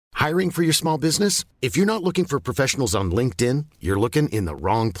Hiring for your small business? If you're not looking for professionals on LinkedIn, you're looking in the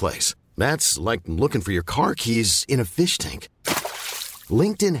wrong place. That's like looking for your car keys in a fish tank.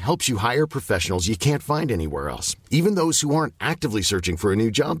 LinkedIn helps you hire professionals you can't find anywhere else, even those who aren't actively searching for a new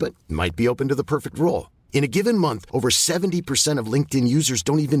job but might be open to the perfect role. In a given month, over 70% of LinkedIn users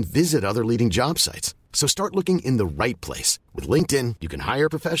don't even visit other leading job sites. So start looking in the right place. With LinkedIn, you can hire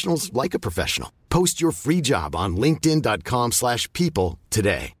professionals like a professional. Post your free job on linkedin.com/people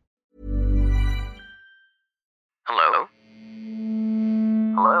today. Hello?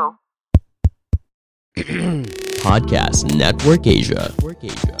 Hello? Podcast Network Asia.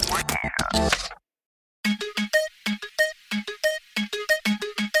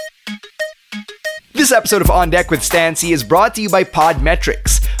 This episode of On Deck with Stan C is brought to you by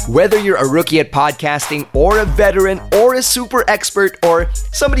Podmetrics. Whether you're a rookie at podcasting or a veteran or a super expert or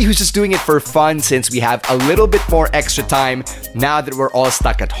somebody who's just doing it for fun since we have a little bit more extra time now that we're all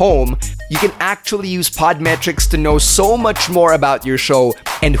stuck at home, you can actually use Podmetrics to know so much more about your show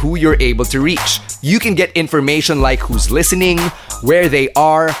and who you're able to reach. You can get information like who's listening, where they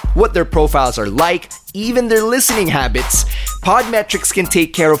are, what their profiles are like, even their listening habits. Podmetrics can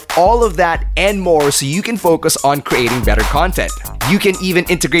take care of all of that and more so you can focus on creating better content. You can even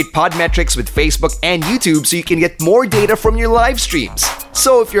integrate Podmetrics with Facebook and YouTube so you can get more data from your live streams.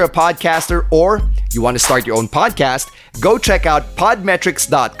 So if you're a podcaster or you want to start your own podcast, go check out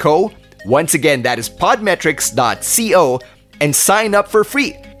podmetrics.co. Once again, that is podmetrics.co and sign up for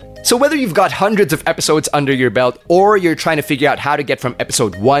free. So whether you've got hundreds of episodes under your belt or you're trying to figure out how to get from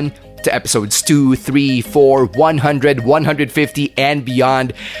episode 1 to episodes 2, 3, 4, 100, 150, and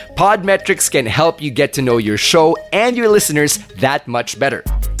beyond, Podmetrics can help you get to know your show and your listeners that much better.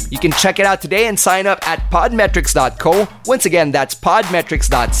 You can check it out today and sign up at podmetrics.co. Once again, that's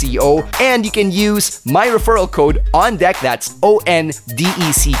podmetrics.co. And you can use my referral code ONDECK, that's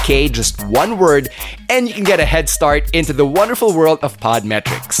ONDECK, just one word, and you can get a head start into the wonderful world of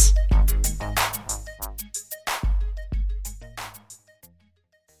Podmetrics.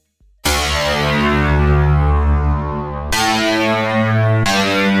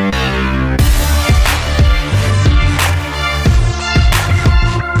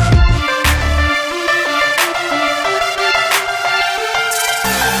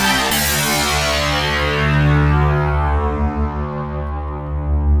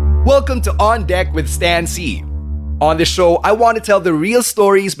 Welcome to On Deck with Stan C. On the show, I want to tell the real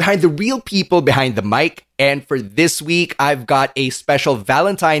stories behind the real people behind the mic. And for this week, I've got a special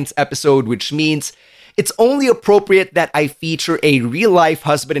Valentine's episode, which means it's only appropriate that I feature a real-life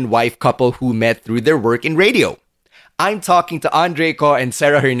husband and wife couple who met through their work in radio. I'm talking to Andre Co and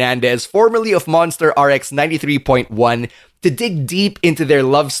Sarah Hernandez, formerly of Monster RX 93.1, to dig deep into their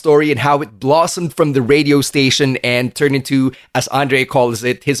love story and how it blossomed from the radio station and turned into, as Andre calls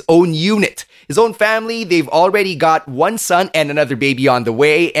it, his own unit. His own family. They've already got one son and another baby on the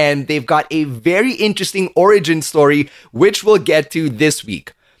way, and they've got a very interesting origin story, which we'll get to this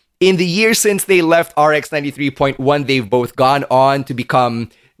week. In the years since they left RX 93.1, they've both gone on to become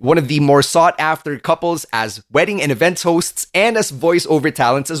one of the more sought-after couples as wedding and events hosts and as voiceover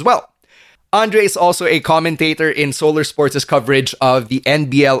talents as well. Andre is also a commentator in Solar Sports' coverage of the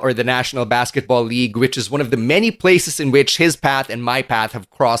NBL, or the National Basketball League, which is one of the many places in which his path and my path have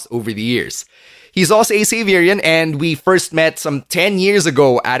crossed over the years. He's also a Xaverian, and we first met some 10 years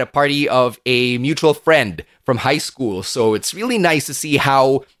ago at a party of a mutual friend from high school. So it's really nice to see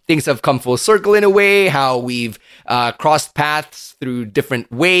how things have come full circle in a way, how we've crossed paths through different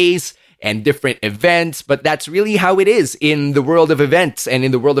ways and different events, but that's really how it is in the world of events and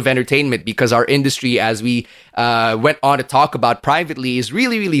in the world of entertainment, because our industry, as we went on to talk about privately, is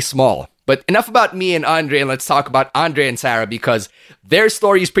really, really small. But enough about me and Andre, and let's talk about Andre and Sarah, because their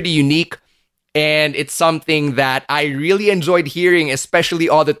story is pretty unique, and it's something that I really enjoyed hearing, especially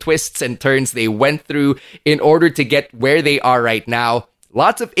all the twists and turns they went through in order to get where they are right now.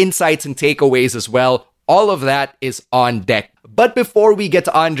 Lots of insights and takeaways as well. All of that is on deck. But before we get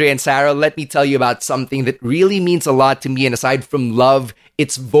to Andre and Sarah, let me tell you about something that really means a lot to me, and aside from love,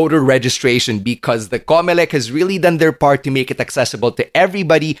 it's voter registration, because the COMELEC has really done their part to make it accessible to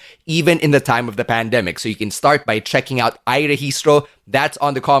everybody, even in the time of the pandemic. So you can start by checking out iRehistro. That's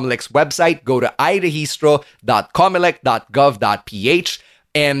on the COMELEC's website. Go to irehistro.comelec.gov.ph.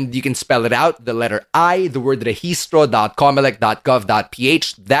 And you can spell it out, the letter I, the word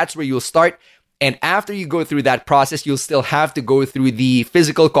registro.comelec.gov.ph. That's where you'll start. And after you go through that process, you'll still have to go through the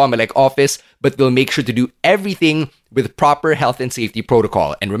physical COMELEC office, but they'll make sure to do everything with proper health and safety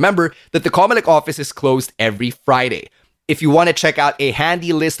protocol. And remember that the COMELEC office is closed every Friday. If you want to check out a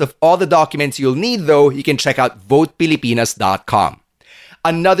handy list of all the documents you'll need, though, you can check out votepilipinas.com.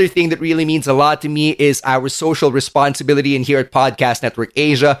 Another thing that really means a lot to me is our social responsibility. And here at Podcast Network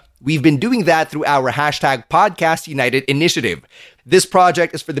Asia, we've been doing that through our hashtag Podcast United initiative. This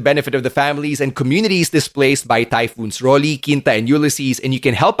project is for the benefit of the families and communities displaced by typhoons Rolly, Quinta, and Ulysses, and you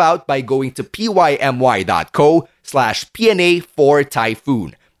can help out by going to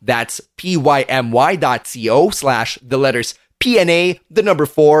pymy.co/PNA4Typhoon. That's pymy.co/ the letters PNA, the number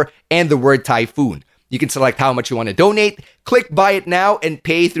 4, and the word typhoon. You can select how much you want to donate, click buy it now, and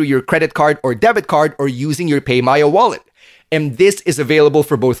pay through your credit card or debit card or using your PayMaya wallet. And this is available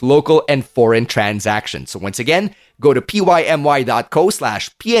for both local and foreign transactions. So once again, go to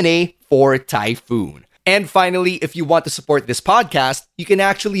pymy.co/PNA4Typhoon. And finally, if you want to support this podcast, you can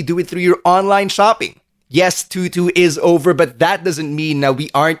actually do it through your online shopping. Yes, Tutu is over, but that doesn't mean that we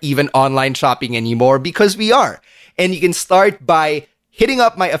aren't even online shopping anymore, because we are. And you can start by hitting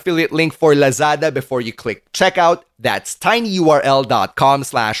up my affiliate link for Lazada before you click checkout. That's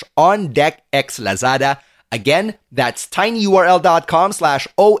tinyurl.com/ondeckxlazada. Again, that's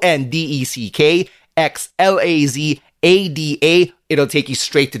tinyurl.com/ONDECKXLAZADA. It'll take you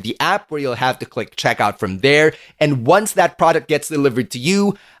straight to the app where you'll have to click checkout from there. And once that product gets delivered to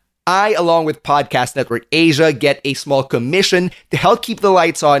you, I, along with Podcast Network Asia, get a small commission to help keep the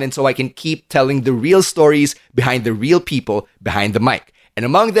lights on and so I can keep telling the real stories behind the real people behind the mic. And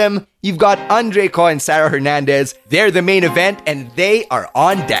among them, you've got Andre Ko and Sarah Hernandez. They're the main event and they are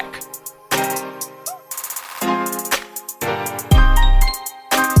on deck.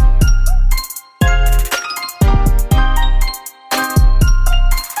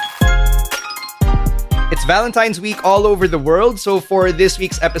 It's Valentine's week all over the world, so for this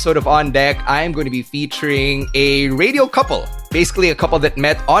week's episode of On Deck, I'm going to be featuring a radio couple. Basically a couple that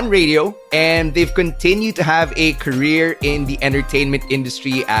met on radio, and they've continued to have a career in the entertainment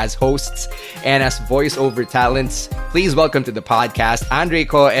industry as hosts and as voiceover talents. Please welcome to the podcast, Andre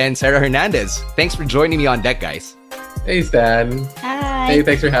Ko and Sarah Hernandez. Thanks for joining me on deck, guys. Hey, Stan. Hi. Hey,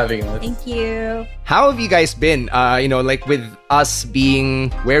 thanks for having us. Thank you. How have you guys been? Like with us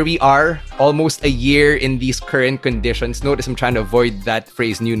being where we are, almost a year in these current conditions. Notice I'm trying to avoid that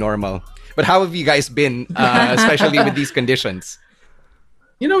phrase, new normal. But how have you guys been, especially with these conditions?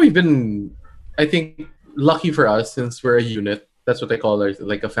 We've been, I think, lucky for us since we're a unit. That's what I call it,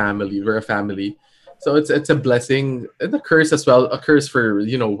 like a family. We're a family. So it's a blessing and a curse as well. A curse for,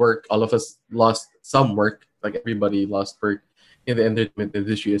 work. All of us lost some work. Like everybody lost work in the entertainment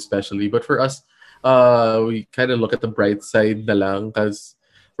industry especially. But for us, we kind of look at the bright side na lang because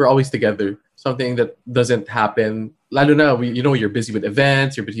we're always together. Something that doesn't happen. Lalo na, you're busy with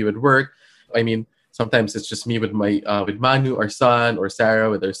events, you're busy with work. I mean, sometimes it's just me with my with Manu, our son, or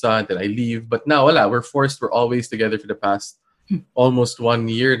Sarah with our son, then I leave. But now, we're always together for the past almost 1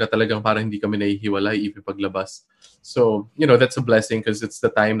 year na talagang parang hindi kami nahihiwalay even paglabas. So, that's a blessing because it's the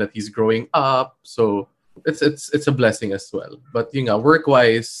time that he's growing up. So, it's a blessing as well. But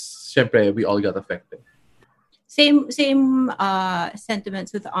work-wise, syempre, we all got affected. Same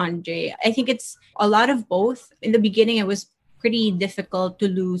sentiments with Andre. I think it's a lot of both. In the beginning, it was pretty difficult to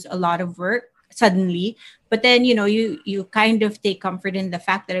lose a lot of work suddenly. But then, you kind of take comfort in the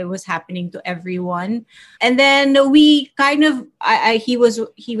fact that it was happening to everyone. And then we kind of, he was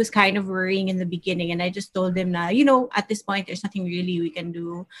kind of worrying in the beginning. And I just told him na, at this point, there's nothing really we can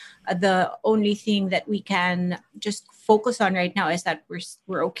do. The only thing that we can just focus on right now is that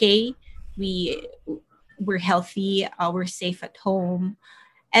we're okay. We're healthy. We're safe at home.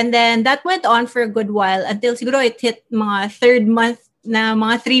 And then that went on for a good while until siguro it hit mga third month na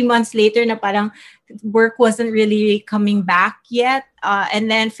mga 3 months later na parang work wasn't really coming back yet. And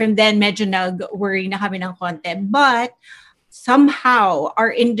then from then, medyo nag-worry na kami ng konti. But somehow,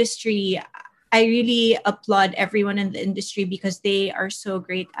 our industry, I really applaud everyone in the industry because they are so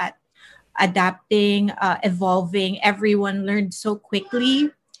great at adapting, evolving. Everyone learned so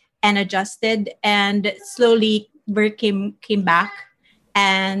quickly and adjusted. And slowly, work came back.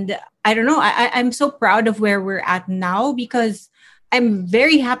 And I don't know, I'm so proud of where we're at now because I'm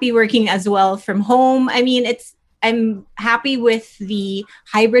very happy working as well from home. I mean, I'm happy with the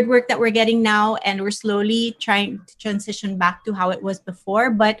hybrid work that we're getting now, and we're slowly trying to transition back to how it was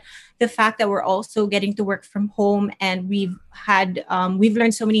before. But the fact that we're also getting to work from home and we've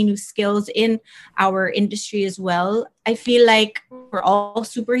learned so many new skills in our industry as well. I feel like we're all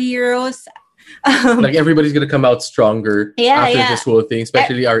superheroes. Like everybody's gonna come out stronger after this whole thing,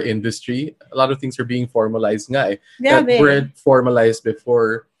 especially our industry. A lot of things are being formalized nga that weren't formalized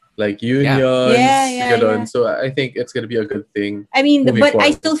before, like unions. So I think it's gonna be a good thing. I mean, but forward.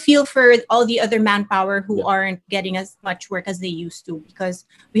 I still feel for all the other manpower who aren't getting as much work as they used to because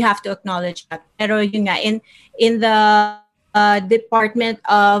we have to acknowledge that. Pero yun nga, in the department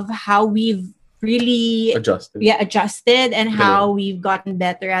of how we've really adjusted and how we've gotten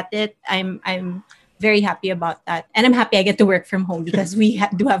better at it. I'm very happy about that, and I'm happy I get to work from home because we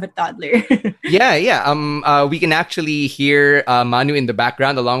do have a toddler. We can actually hear Manu in the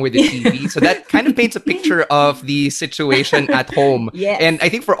background along with the TV, so that kind of paints a picture of the situation at home. Yes. And I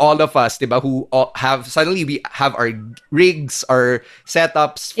think for all of us, diba, who we have our rigs, our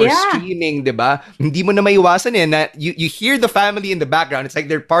setups for streaming, diba? Hindi mo na maiwasan na you hear the family in the background. It's like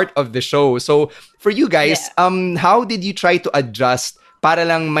they're part of the show. So for you guys, how did you try to adjust para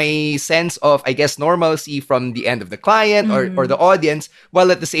lang may sense of, I guess, normalcy from the end of the client or the audience,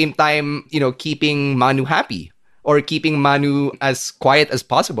 while at the same time, keeping Manu happy or keeping Manu as quiet as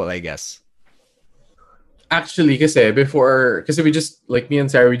possible, I guess? Actually, kasi we just, like me and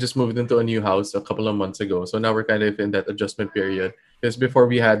Sarah, we just moved into a new house a couple of months ago. So now we're kind of in that adjustment period. Because before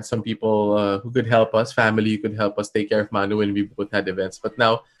we had some people who could help us, family who could help us take care of Manu when we both had events. But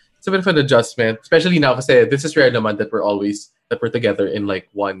now, it's a bit of an adjustment, especially now kasi this is rare naman that we're together in like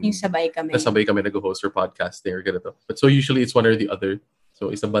one. Yung sabay kami. Sabay kami nag-host or podcasting or ganito. But so usually it's one or the other.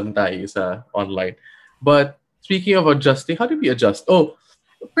 So isa bantay, isa online. But speaking of adjusting, how did we adjust? Oh,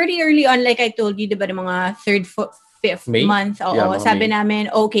 pretty early on, like I told you, diba, the mga third, fifth May? month. Sabi namin,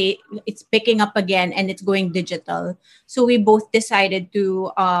 okay, it's picking up again and it's going digital. So we both decided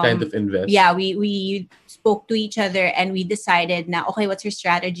to kind of invest. Yeah, we spoke to each other and we decided na, okay, what's your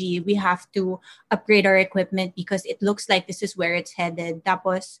strategy? We have to upgrade our equipment because it looks like this is where it's headed.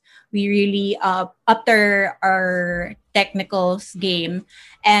 Tapos, we really upped our technicals game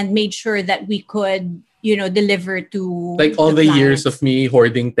and made sure that we could, deliver to like all the years of me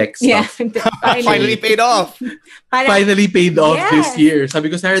hoarding tech stuff. Finally paid off. Finally paid off this year. Sabi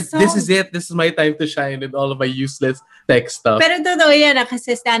ko, Sarah, this is it. This is my time to shine with all of my useless tech stuff. Pero totoo yan,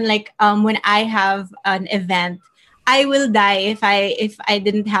 kasi Stan, like, when I have an event, I will die if I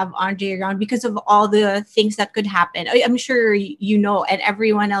didn't have Andre around because of all the things that could happen. I'm sure and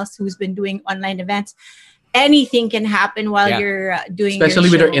everyone else who's been doing online events, anything can happen while you're doing especially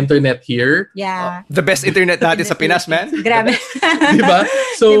your with show. our internet here. Yeah. The best internet natin sa Pinas, man. Grabe. Diba?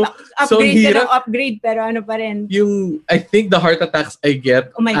 So, upgrade pero ano pa rin. I think the heart attacks I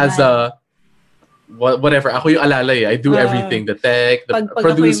get as a whatever. Ako yung alalay. I do everything. The tech, the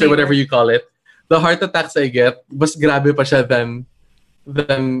producer, whatever you call it. The heart attacks I get, mas grabe pa siya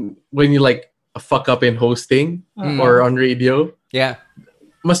than when you like fuck up in hosting or on radio. Yeah.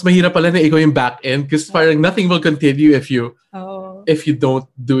 Mas mahirap pala na ikaw yung back end because parang nothing will continue if you don't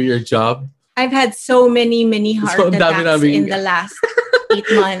do your job. I've had so many heart attacks in the last 8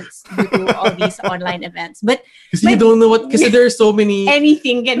 months due to all these online events. But you don't know kasi there are so many.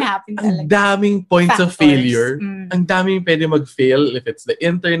 Anything can happen. Ang daming points of failure. Ang daming pwede mag-fail if it's the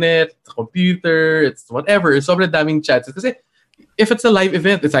internet, the computer, it's whatever. Sobrang daming chances. Kasi if it's a live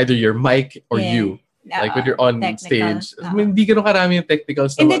event, it's either your mic or you. Like when you're on stage. I mean, hindi ganun karami yung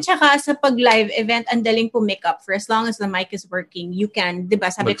technicals. Hindi, tsaka sa pag-live event, ang daling make up. For as long as the mic is working, you can, di ba,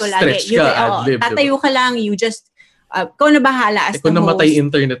 sabi ko lagi, tatayo ka lang, you just, ikaw na bahala as the host. Kung namatay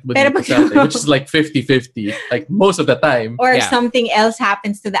internet mo dito sa atin, which is like 50-50, like most of the time. Or something else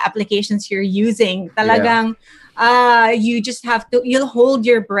happens to the applications you're using. Talagang, you just have to, you'll hold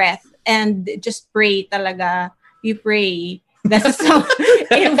your breath and just pray talaga. You pray. That's how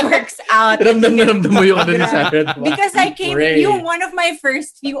it works out. Ramdam mo yung ano ni Sarah. Because I came, one of my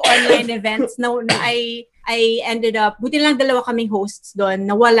first few online events na I ended up, buti lang dalawa kaming hosts doon,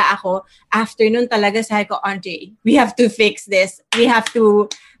 nawala ako. After nun talaga, sabi ko, Andre, we have to fix this. We have to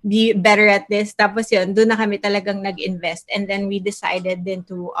be better at this. Tapos yun, doon na kami talagang nag-invest. And then we decided then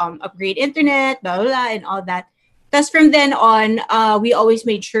to upgrade internet, blah, blah, blah, and all that. Thus, from then on, we always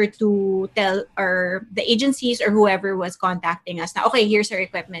made sure to tell the agencies or whoever was contacting us na, okay, here's our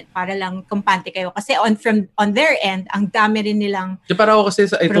equipment para lang kampante kayo. Kasi on their end, ang dami rin nilang para ako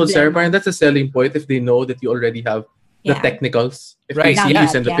kasi I told Sarah, parang that's a selling point if they know that you already have the technicals. If right. you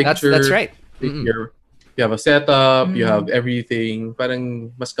send the picture. That's right. You have a setup, you have everything.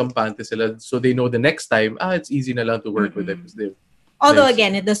 Parang mas kampante sila. So they know the next time, it's easy na lang to work with it. Although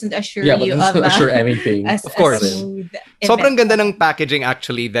again, it doesn't assure you of assure anything. Of course. Sobrang ganda ng packaging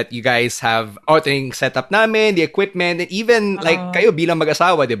actually that you guys have. Yung setup namin, the equipment, and even like kayo bilang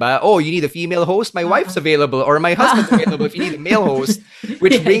mag-asawa, di ba? Oh, you need a female host? My wife's available, or my husband's available if you need a male host.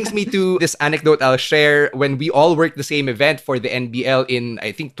 Which brings me to this anecdote I'll share. When we all worked the same event for the NBL in,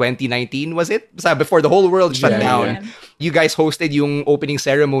 I think, 2019, was it? Before the whole world shut down. You guys hosted yung opening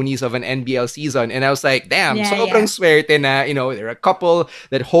ceremonies of an NBL season. And I was like, damn, sobrang swerte na, there are a couple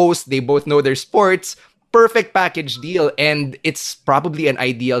that host, they both know their sports. perfect package deal, and it's probably an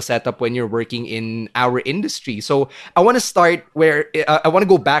ideal setup when you're working in our industry. So I want to start where I want to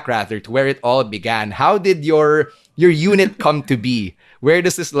go back rather to where it all began. How did your unit come to be? Where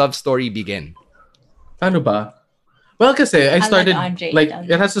does this love story begin? Ano ba? Well, kasi I I'll let started Andre like tell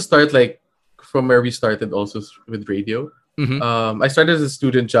it has to start like from where we started also with radio. I started as a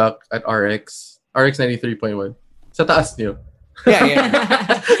student jock at RX 93.1. Sa taas niyo. Yeah.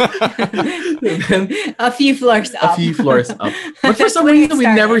 Then, A few floors a up. few floors up. But for That's some where it reason, we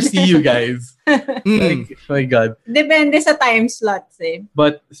never see you guys. Like, oh my God. Depende sa time slots eh.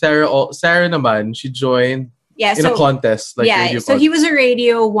 But Sarah naman, she joined Yeah, in a so contest. Like yeah, radio so he contest. was a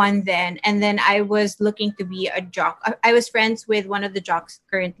radio one then, and then I was looking to be a jock. I was friends with one of the jocks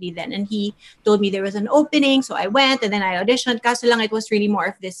currently then, and he told me there was an opening, so I went, and then I auditioned. Kaso lang, it was really more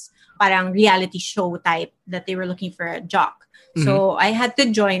of this parang reality show type that they were looking for a jock. So I had to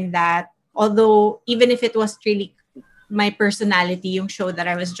join that, although even if it was really my personality, yung show that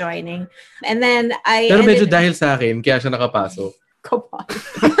I was joining. And then I Pero medyo dahil sa akin, kaya siya nakapasok.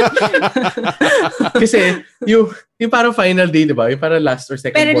 Kasi yung parang final day, di ba? Yung parang last or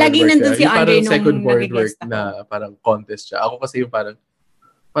second Pero board laging work nandun siya. si Yung Andre parang nung second board work nag-guest ako. na parang contest siya. Ako kasi yung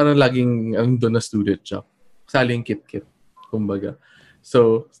parang laging andun na student job. Saling kit-kit, kumbaga.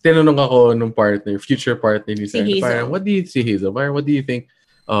 So, tinanong ako nung future partner ni Sarah. Hazel. Parang, what do you see, Hazel? Parang, what do you think?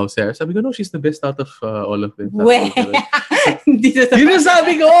 Oh, Sarah. Sabi ko, no, she's the best out of all of them. We. Yun ang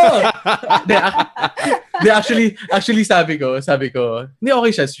sabi ko! Actually, sabi ko, hindi,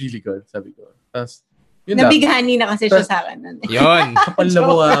 okay siya, it's really good, sabi ko. Tapos, yun lang. Nabighani na kasi siya sa akin nun. Yun. Kapal na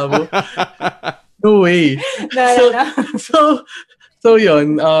mukha mo. No way. No. So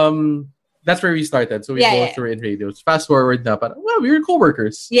yun, that's where we started. So we Yeah, both were in radios. Fast forward na, parang, well, we were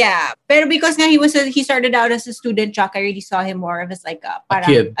co-workers. Yeah, pero because nga he started out as a student jock, I really saw him more of as like a parang,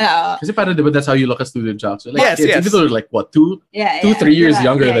 kid. Uh, Kasi parang, diba, that's how you look at student jobs. So, like, Yes, kids, yes. even though they're like, what, 2, 3 years diba?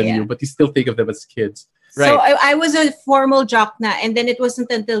 younger Yeah, than yeah. you, but you still think of them as kids. Right. So I was a formal jock na, and then it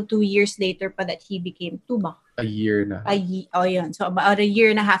wasn't until 2 years later pa that he became tuba. A year na. Yun. So about a year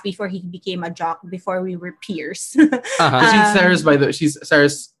and a half before he became a jock, before we were peers. She's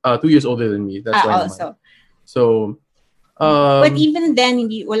Sarah's 2 years older than me. That's why also. naman. So, But even then,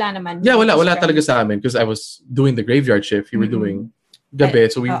 wala naman. yeah, wala talaga sa amin because I was doing the graveyard shift. You were doing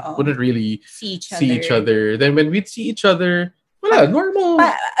gabi, so we wouldn't really see each other. Then when we'd see each other, wala, normal.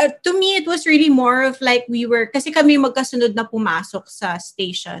 To me, it was really more of like kasi kami magkasunod na pumasok sa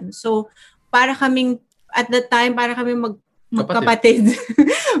station. So, at the time, para kami magkapatid.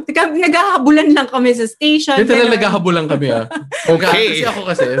 Naghahabulan lang kami sa station. Dito na naghahabulan kami, Okay. Kasi ako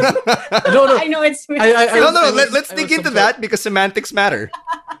kasi. No. I know it's weird. No. Let's I dig was into so- that because semantics matter.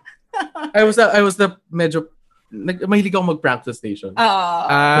 I was the medyo mahilig ako mag-prank sa station.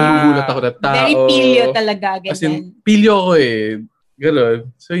 Nagugulat ako na tao. Very pilyo talaga. As Ganyan. in, pilyo ako eh.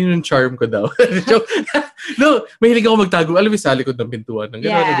 Ganon. So, yun yung charm ko daw. No, mahilig ako magtago. Alam mo, sa likod ng pintuan. Ganon,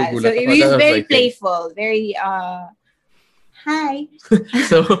 Yeah. nagugulat So, ako. it was That was very my thing. playful. Very, hi.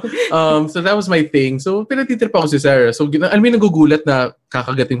 So that was my thing. So, pinatitrip ako si Sarah. So, alam mo yung nagugulat na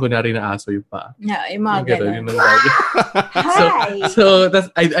kakagatin ko na rin na aso yung paa. Yeah, yung mga Yung ganon, ganon. yun ang gagawin. Hi. So that's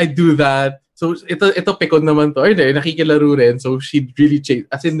I do that. So ito pikon naman to. Or hindi, nakikilaro rin. So she really changed.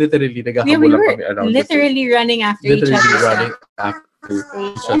 As in literally, we naghahabulan were kami around literally running after the station. each Literally other. running after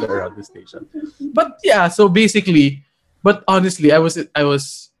each other around the station. But yeah, so basically, but honestly, I was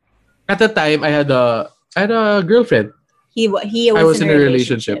at the time I had a girlfriend. He I was in a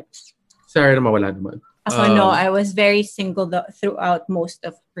relationship. Sarah naman wala naman. So no, I was very single throughout most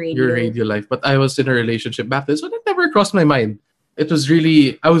of radio. Your radio life. But I was in a relationship back then, so that never crossed my mind. It was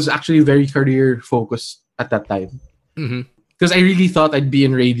really, I was actually very career focused at that time. Because I really thought I'd be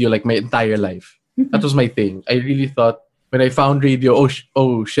in radio like my entire life. That was my thing. I really thought when I found radio,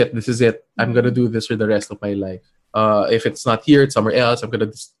 oh shit, this is it. I'm gonna do this for the rest of my life. If it's not here, it's somewhere else.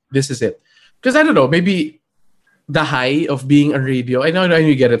 This is it. Because I don't know, maybe the high of being on radio. I know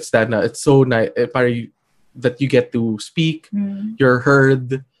you get it, Stan. It's so nice that you get to speak. You're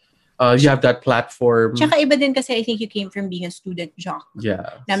heard. You have that platform. Tsaka iba din kasi I think you came from being a student jock.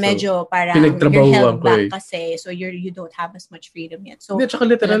 Yeah. Na medyo parang pinagtrabahuan you're held ko back eh. kasi. So you don't have as much freedom yet. So Hindi, tsaka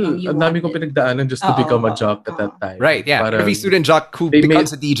literal, talagang you ang dami kong wanted. pinagdaanan just to become a jock at that time. Right, yeah. Parang- Every student jock who they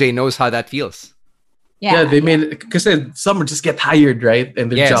becomes a DJ knows how that feels. Yeah, they made, kasi some just get hired, right? And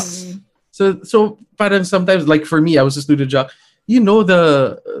they're Yes. jocks. So parang sometimes, like for me, I was a student jock. You know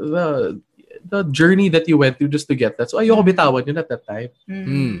the journey that you went through just to get that. So ayoko bitawan yun at that time.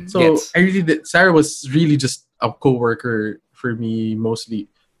 So Yes. I really did. Sarah was really just a co-worker for me mostly.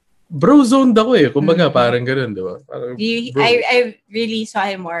 bro zoned ako eh. Kumbaga, parang ganun, di ba? Parang, bro. I really saw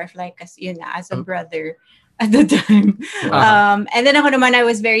him more of like as a brother at the time. And then ako naman, I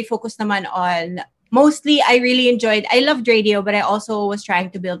was very focused naman on, mostly I loved radio, but I also was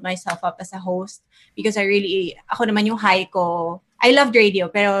trying to build myself up as a host because ako naman yung high ko. I loved radio,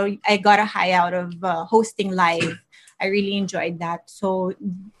 pero I got a high out of hosting live. I really enjoyed that. So,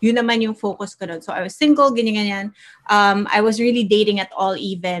 yun naman yung focus ko doon. So, I was single, ganyan. I was really dating at all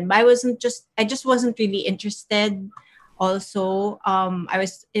even. But I just wasn't really interested. Also, I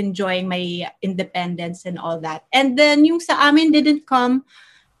was enjoying my independence and all that. And then, yung sa amin didn't come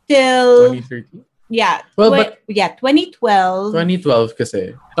till... 2013? Yeah. Well, 2012. 2012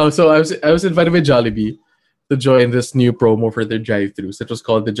 kasi. Oh, so I was invited by Jollibee to join this new promo for their drive-thrus. It was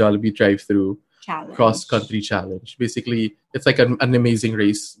called the Jollibee Drive-Thru Cross-Country Challenge. Basically, it's like an amazing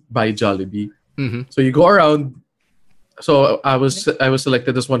race by Jollibee. Mm-hmm. So you go around. So I was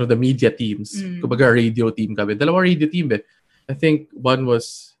selected as one of the media teams. Kumbaga radio team kami. Dalawa radio team eh. I think one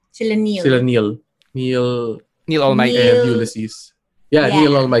was Sila Neil. Neil Almighty. And Ulysses. Yeah,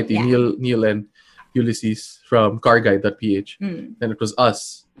 Neil Almighty. Yeah. Neil and Ulysses from carguide.ph. And it was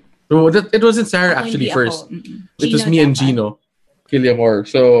us. So it wasn't Sarah actually first. It was me and Gino Killiamore.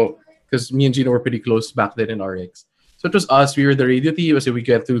 So, because me and Gino were pretty close back then in RX. So it was us. We were the radio team. So we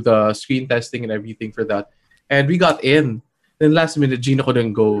get through the screen testing and everything for that. And we got in. Then last minute, Gino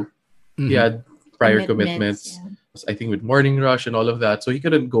couldn't go. He had prior commitments. I think with Morning Rush and all of that. So he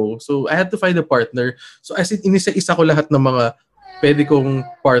couldn't go. So I had to find a partner. So as in, inisa-isa ko lahat ng mga pwede kong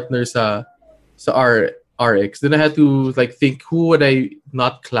partner sa RX. Then I had to think, who would I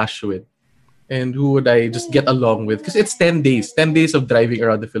not clash with? And who would I just get along with? Because it's 10 days. 10 days of driving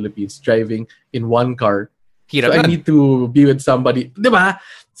around the Philippines. Driving in one car. So I need to be with somebody. Diba?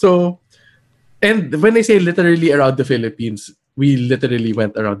 So, and when I say literally around the Philippines, we literally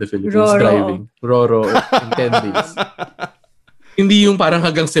went around the Philippines driving. Roro in 10 days. Hindi yung parang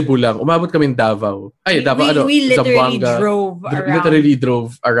hanggang Cebu lang. Umabot kami in Davao. We literally Zamboanga. drove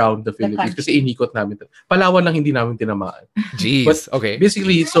drove around the Philippines kasi inikot namin. Palawan lang hindi namin tinamaan. Jeez. But okay.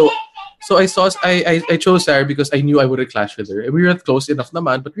 Basically, so I chose Sarah because I knew I wouldn't clash with her. And we weren't close enough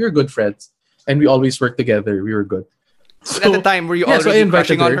naman, but we were good friends. And we always worked together. We were good. So, at the time, were you already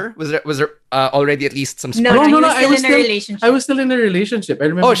crushing on her? Was there already at least some spark? No, I was still in a relationship. I was still in a relationship. I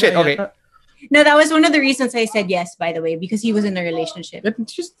remember. Oh shit! Okay. No, that was one of the reasons I said yes, by the way, because he was in a relationship.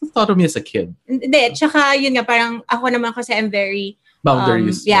 She just thought of me as a kid. Hindi, tsaka yun nga, parang ako naman kasi I'm very...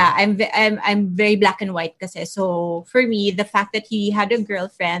 boundaries. I'm very black and white kasi. So, for me, the fact that he had a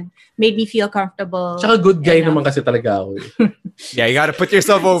girlfriend made me feel comfortable. Tsaka good guy naman kasi talaga ako eh. Yeah, you gotta put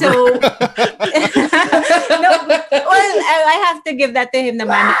yourself over. So, I have to give that to him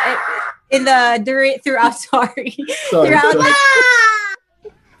naman. Throughout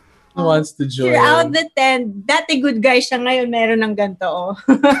Who wants to join? Throughout the 10, dati good guy siya, ngayon meron ng ganito.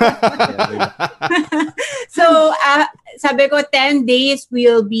 So, sabi ko, 10 days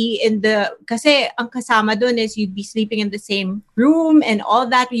we'll be kasi ang kasama dun is you'd be sleeping in the same room and all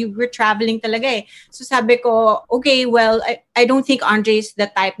that. We were traveling talaga eh. So sabi ko, okay, well, I don't think Andre's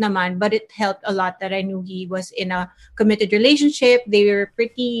the type naman, but it helped a lot that I knew he was in a committed relationship. They were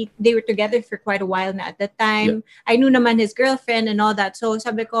together for quite a while na at that time. Yeah. I knew naman his girlfriend and all that. So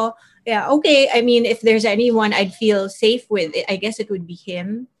sabi ko, yeah, okay. I mean, if there's anyone I'd feel safe with, I guess it would be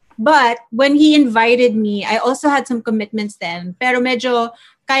him. But when he invited me, I also had some commitments then. Pero medyo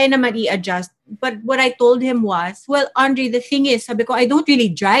kaya naman i-adjust. But what I told him was, well, Andre, the thing is, sabi ko, I don't really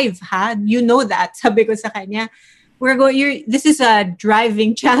drive, ha? You know that. Sabi ko sa kanya, this is a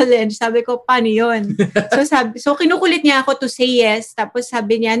driving challenge. Sabi ko, paano yun? So kinukulit niya ako to say yes. Tapos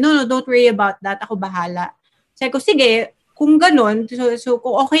sabi niya, no, don't worry about that. Ako bahala. Sabi ko, sige, kung ganun, so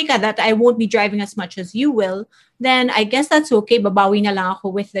kung okay ka that I won't be driving as much as you will, then I guess that's okay. Babawi na lang ako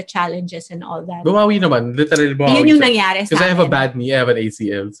with the challenges and all that. Babawi naman. Literally babawi. Yun yung nangyari sa akin. Because I have a bad knee. I have an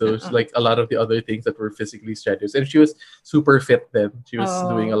ACL. So it's like a lot of the other things that were physically strenuous. And she was super fit then. She was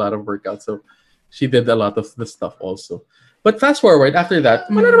doing a lot of workouts. So she did a lot of the stuff also. But fast forward, after that,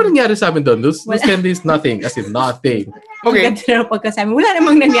 wala naman nangyari sa amin doon. Those 10 days, nothing. As in, nothing. Okay. Wala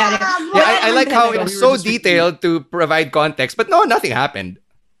namang nangyari. Yeah, I like how it was so detailed to provide context, but no, nothing happened.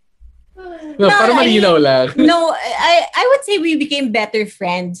 No, para malinaw lang. No, I would say we became better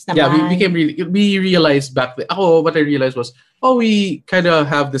friends naman. Yeah, we realized back then. What I realized was, we kind of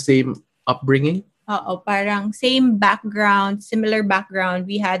have the same upbringing. Parang same background, similar background.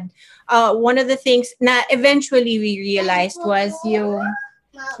 We had one of the things na eventually we realized was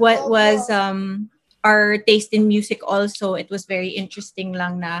our taste in music also. It was very interesting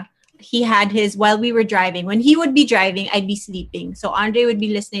lang na he had his while we were driving. When he would be driving, I'd be sleeping. So Andre would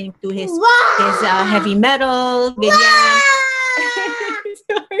be listening to his heavy metal. Ganyan.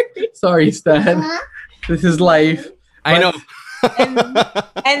 Sorry, Stan. This is life. I know.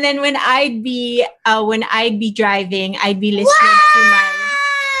 And then when I'd be driving, I'd be listening to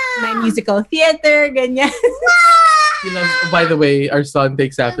my musical theater, ganyan. He loves, by the way, our son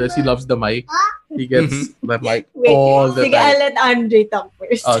takes after us. He loves the mic. He gets the mic all the sige, time. I'll let Andre talk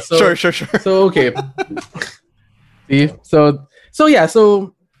first. Sure. So okay. See, so yeah,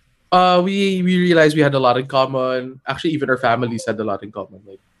 so we realized we had a lot in common. Actually, even our families had a lot in common.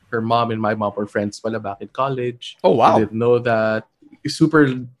 Like her mom and my mom were friends pala back in college. Oh wow! I didn't know that. Super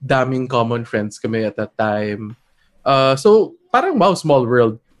daming common friends kami at that time. So parang wow, small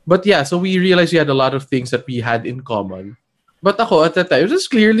world. But yeah, so we realized we had a lot of things that we had in common. But ako at that time, it was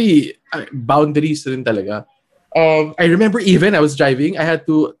clearly boundaries rin talaga. I remember even I was driving, I had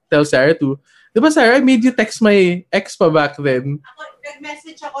to tell Sarah to, diba Sarah, I made you text my ex pa back then. Ako,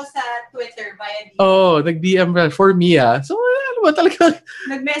 nag-message ako sa Twitter via DM. Oh, nag-DM for me So ano ba talaga?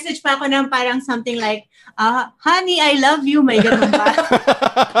 Nag-message pa ako ng parang something like, honey, I love you. May ganun ba?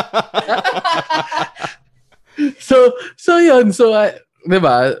 So yun. So,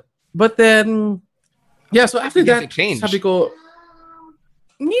 diba? But then, yeah, so after that, sabi ko,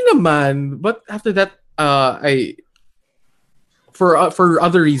 hindi naman. But after that, for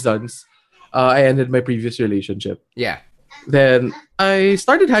other reasons, I ended my previous relationship. Yeah. Then I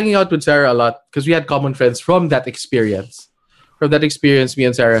started hanging out with Sarah a lot because we had common friends from that experience. From that experience, me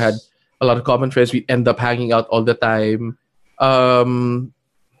and Sarah had a lot of common friends. We end up hanging out all the time.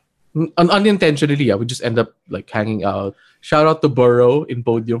 Unintentionally, we just end up like hanging out. Shout out to Burrow in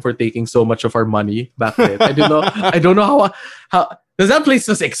Podium for taking so much of our money back then. I don't know how because that place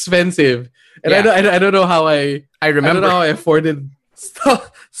was expensive, and I don't know how I remember. I don't know how I afforded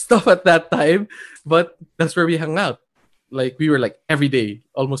stuff at that time, but that's where we hung out. Like we were like every day,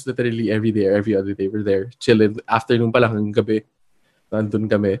 almost literally every day or every other day, we're there chilling. Afternoon pa lang hanggang gabi, nandun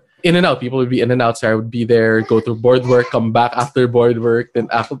kami. In and out, people would be in and out. Sarah would be there, go to board work, come back after board work. Then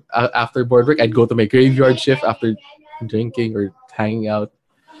after board work, I'd go to my graveyard shift after drinking or hanging out.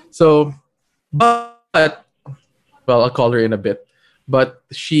 So, but well, I'll call her in a bit. But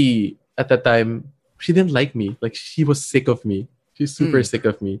she, at that time, she didn't like me. Like she was sick of me. She's super sick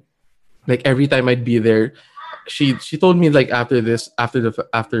of me. Like every time I'd be there, she told me like after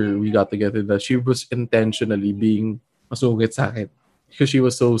we got together that she was intentionally being masungit sa akin because she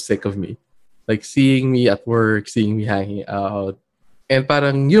was so sick of me. Like seeing me at work, seeing me hanging out. And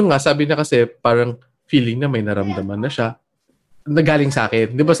parang yun nga, sabi na kasi parang feeling na may naramdaman na siya. Nagaling sa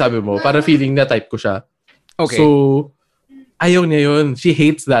akin. Di ba sabi mo? Parang feeling na type ko siya. Okay. So, ayaw niya yun. She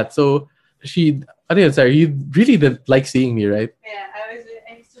hates that. So, ano yun, sorry, you really didn't like seeing me, right? Yeah,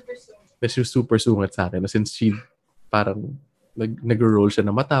 I'm super sungit. She was super sungit sa akin. Since she parang nag-roll siya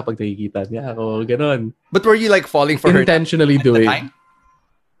na mata pag nakikita niya ako. Ganon. But were you like falling for her? Intentionally doing.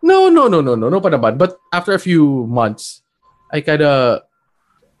 No pa naman. But after a few months, I kinda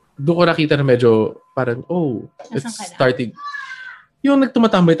doon ko nakita na medyo parang, it's starting. Yung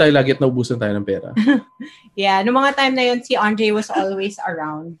nagtumatambay tayo lagi at naubusan tayo ng pera. Yeah, noong mga time na yun, si Andre was always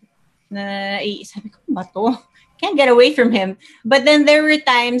around. Sabi ko, ba to? Can't get away from him. But then there were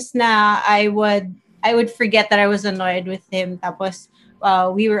times na I would forget that I was annoyed with him. Tapos,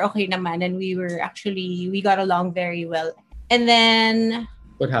 we were okay naman and we got along very well. And then...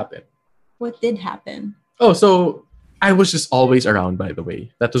 What happened? What did happen? Oh, so I was just always around, by the way.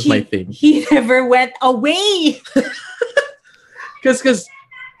 That was my thing. He never went away! Because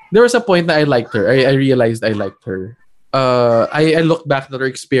there was a point that I liked her. I realized I liked her. I looked back at our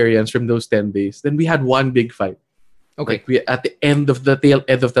experience from those 10 days. Then we had one big fight. Okay. Like we at the tail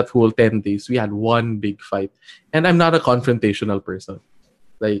end of that whole 10 days, we had one big fight. And I'm not a confrontational person.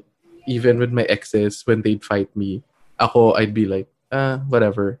 Like, even with my exes, when they'd fight me, I'd be like,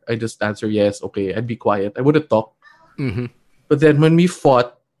 whatever. I just answer yes, okay. I'd be quiet. I wouldn't talk. Mm-hmm. But then when we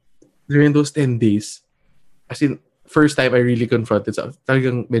fought during those 10 days, as in, first time I really confronted,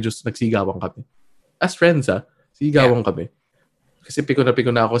 talagang medyo nagsigawan kami. As friends, sigawan kami. Kasi piko na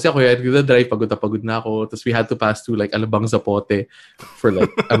ako. Kasi ako yung drive, pagod na ako. Tapos we had to pass through like Alabang Zapote for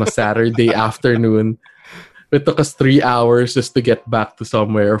like on a Saturday afternoon. It took us 3 hours just to get back to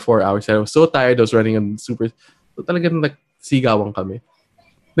somewhere, or 4 hours. And I was so tired. I was running on super... So talagang nagsigawan kami.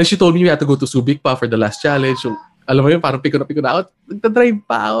 Then she told me we had to go to Subic pa for the last challenge. So, alam mo yun, parang piko na ako. Nagdadrive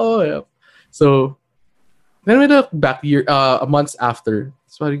pa ako. So, then we look back months after.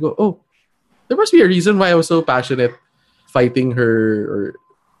 So I go, there must be a reason why I was so passionate fighting her. Or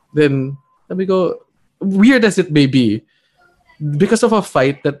then, sabi ko, weird as it may be, because of a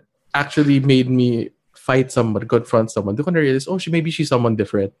fight that actually made me fight someone, confront someone. Doon ko na-realize, maybe she's someone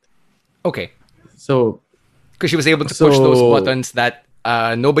different. Okay. So, because she was able to push those buttons that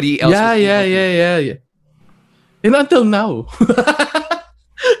nobody else. Yeah. And until now,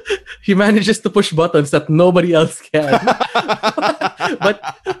 he manages to push buttons that nobody else can.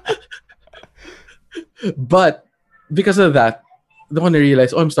 but because of that, the one I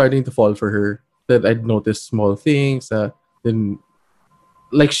realized, I'm starting to fall for her. That I'd noticed small things. Then,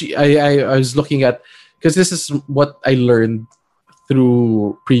 like I was looking at, because this is what I learned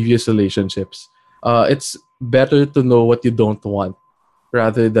through previous relationships. It's better to know what you don't want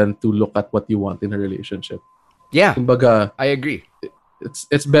rather than to look at what you want in a relationship. Yeah, kumbaga, I agree.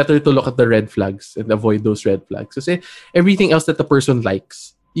 It's better to look at the red flags and avoid those red flags. Kasi everything else that the person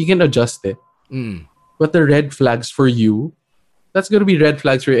likes, you can adjust it. But the red flags for you, that's going to be red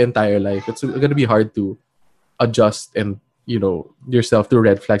flags for your entire life. It's going to be hard to adjust and, yourself to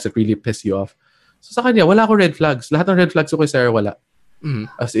red flags that really piss you off. So sa kanya, wala ko red flags. Lahat ng red flags ko kay Sarah, wala.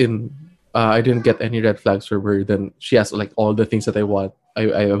 As in, I didn't get any red flags from her. Then she has like all the things that I want.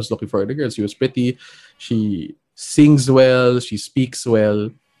 I was looking for in a girl. She was pretty. She sings well. She speaks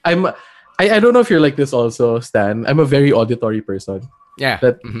well. I don't know if you're like this also, Stan. I'm a very auditory person. Yeah.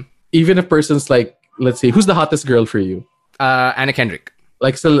 That even if person's like, let's say, who's the hottest girl for you? Anna Kendrick.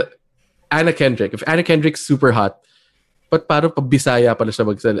 Like, still, Anna Kendrick. If Anna Kendrick's super hot, but parang pag Bisaya pala siya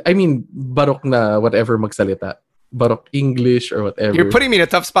magsalita. I mean, barok na whatever magsalita. Barok English or whatever. You're putting me in a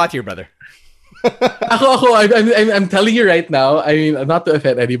tough spot here, brother. I'm telling you right now, I mean, not to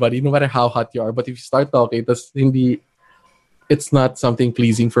offend anybody, no matter how hot you are, but if you start talking, it's not something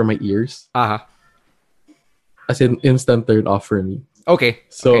pleasing for my ears. As in instant turn off for me. Okay.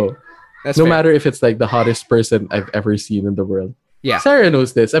 So, okay. That's no fair. matter if it's like the hottest person I've ever seen in the world. Yeah. Sarah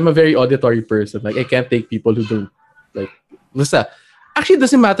knows this. I'm a very auditory person. Like, I can't take people who don't, like, basta. Actually, it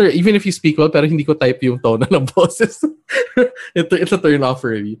doesn't matter even if you speak well, pero hindi ko type yung tone ng boses. It's a turn off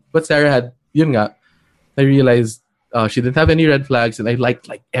for me. But Sarah had, yun nga, I realized she didn't have any red flags and I liked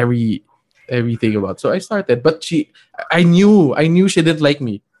like everything about. So I started, but I knew she didn't like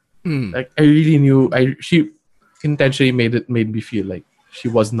me. Like I really knew. She intentionally made me feel like she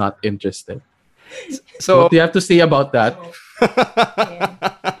was not interested. So what do you have to say about that?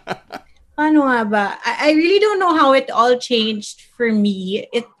 Ano nga ba? I really don't know how it all changed for me.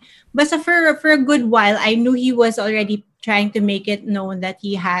 Basta for a good while, I knew he was already trying to make it known that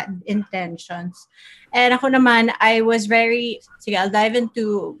he had intentions. And ako naman, I was sige, I'll dive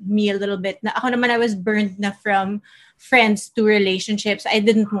into me a little bit. Ako naman, I was burned na from friends to relationships. I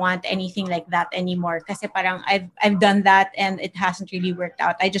didn't want anything like that anymore. Kasi parang I've done that and it hasn't really worked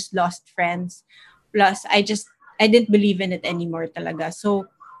out. I just lost friends. Plus, I didn't believe in it anymore talaga. So,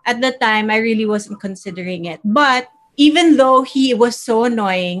 at the time, I really wasn't considering it. But even though he was so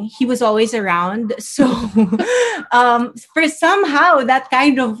annoying, he was always around. So, for somehow, that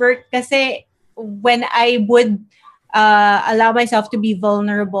kind of worked. Kasi when I would allow myself to be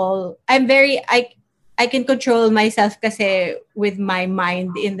vulnerable, I can control myself kasi with my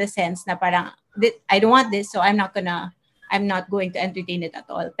mind in the sense na parang, I don't want this, so I'm not going to entertain it at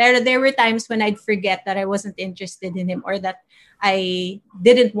all. Pero there were times when I'd forget that I wasn't interested in him or that I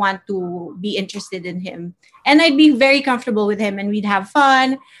didn't want to be interested in him. And I'd be very comfortable with him and we'd have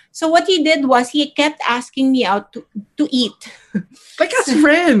fun. So what he did was he kept asking me out to eat. Like as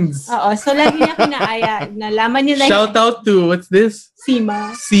friends. So lagi niya kinaaya. Nalaman niya like... Shout out to, what's this?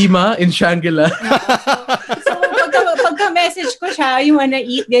 Sima in Shangri-La. So pagka-message ko siya, you wanna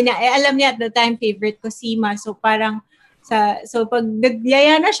eat, ganyan. Alam niya at the time, favorite ko Sima. So parang, so pag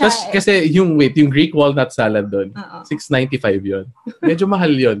nagyaya na siya. Kasi yung Greek walnut salad doon, $6.95 yun. Medyo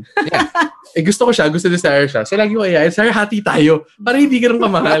mahal yun. Yeah. Gusto ko siya, gusto ni Sarah siya. So lagi ko ayayin, Sarah, hati tayo. Para hindi ka rin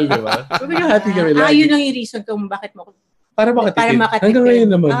kamahal, di ba? So naghahati kami lagi. Yun ang yung reason kung bakit mo. Para makatipid. Hanggang ngayon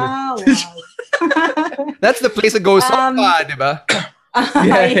naman. Wow. That's the place to go so far, di ba?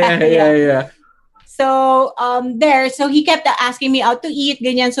 Yeah. So, so he kept asking me out to eat,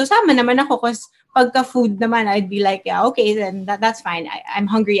 ganyan. So, sama naman ako kasi pagka-food naman, I'd be like, yeah, okay, then that's fine. I'm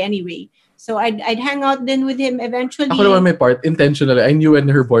hungry anyway. So, I'd hang out then with him eventually. Ako naman my part, intentionally, I knew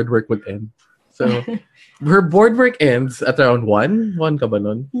when her board work would end. So, her board work ends at around 1? 1 ka ba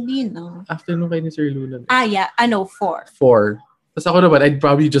nun? Hindi, no. Afternoon kayo ni Sir Luna. 4. 4. Tapos ako naman, I'd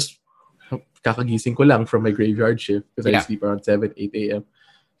probably just kakagising ko lang from my graveyard shift because I sleep around 7, 8 a.m.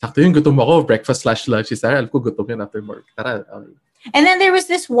 Sakto yun, gutom ako, breakfast/lunch. Si Sarah, alam ko gutom yan after work. Tara. And then there was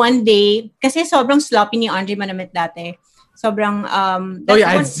this one day, kasi sobrang sloppy ni Andre Manamit dati. Sobrang, I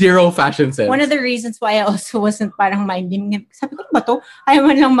had zero fashion sense. One of the reasons why I also wasn't parang minding him. Sabi ko, ba to? Ayaw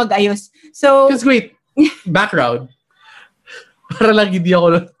man lang mag-ayos. So, because wait, background. Para lang hindi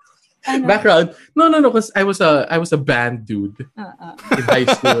ako Ano? Background. No, because I was a band dude in high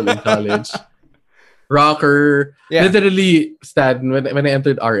school and college. Rocker. Yeah. Literally, Stan, when I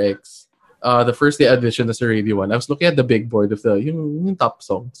entered RX, the first day audition as a radio one, I was looking at the big board of yung top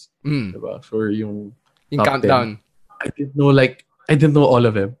songs. Diba? For yung countdown. 10. I didn't know all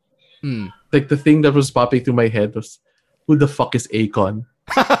of them. Like the thing that was popping through my head was, who the fuck is Akon?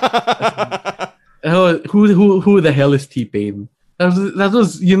 Who the hell is T-Pain? That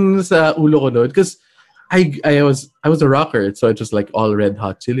was yun sa ulo ko noon. Because I was a rocker, so I just like all Red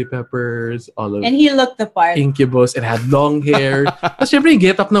Hot Chili Peppers, all of And he looked the part. Incubus, and had long hair. Tapos syempre yung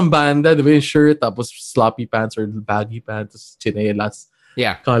get up ng banda, diba yung shirt, tapos sloppy pants or baggy pants, tapos chinelas.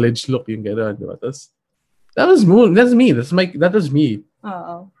 Yeah. College look yung gano'n, diba? Tapos, that was me. That was me.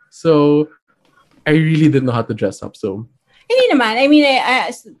 Oo. So, I really didn't know how to dress up, so. Hindi naman. I mean,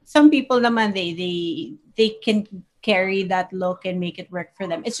 some people naman, they can carry that look and make it work for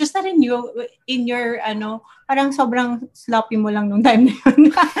them. It's just that in your parang sobrang sloppy mo lang nung time na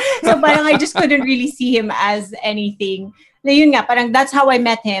yun. So parang I just couldn't really see him as anything. Na yun nga, parang that's how I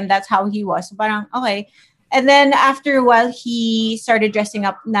met him. That's how he was. So parang, okay. And then after a while, he started dressing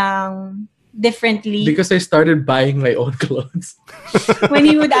up ng differently. Because I started buying my own clothes. When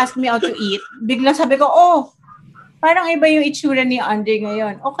he would ask me out to eat, biglang sabi ko, parang iba yung itsura ni Andre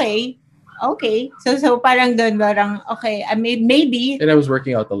ngayon. Okay. So parang doon, okay, I mean, maybe. And I was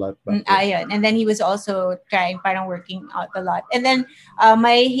working out a lot. Ayun. And then he was also trying, parang working out a lot. And then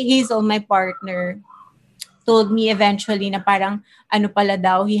my Hazel, my partner, told me eventually na parang, pala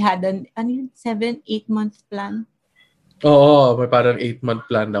daw, he had an 7-8 month plan. Oo, may parang 8-month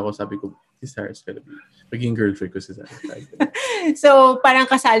plan ako. Sabi ko, si Sarah's gonna be maging girlfriend ko si Sarah. So, parang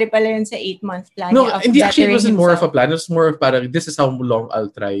kasali pala yun sa 8-month plan. No, hindi, actually, it wasn't more of a plan. It was more of parang, this is how long I'll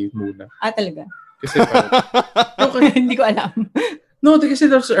try muna. Talaga? Kasi parang, hindi ko alam. No, kasi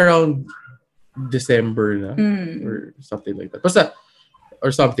that was around December na. Or something like that. Basta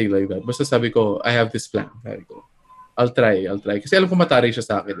sabi ko, I have this plan. Sabi ko, I'll try. Kasi alam ko mataray siya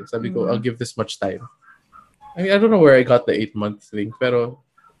sa akin. Sabi ko, I'll give this much time. I mean, I don't know where I got the 8-month thing, pero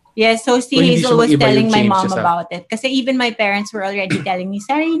yeah, so si Hazel was telling my mom about it. Kasi even my parents were already telling me,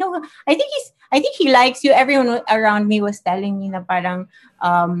 Sarah, I think he likes you. Everyone around me was telling me na parang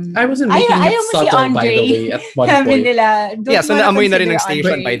I wasn't making it subtle, by the way, at one point. So naamoy na rin ng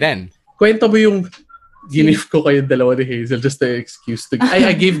station by then. Kwento mo yung ginif ko kayong dalawa ni Hazel, just an excuse to...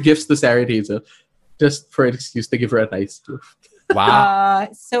 I gave gifts to Sarah and Hazel just for an excuse to give her a nice gift. Wow.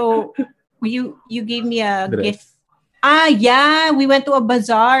 So you gave me a gift. Yeah, we went to a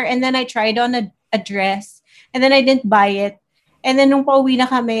bazaar and then I tried on a dress and then I didn't buy it. And then nung pauwi na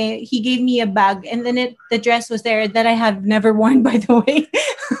kami, he gave me a bag and then the dress was there that I have never worn, by the way.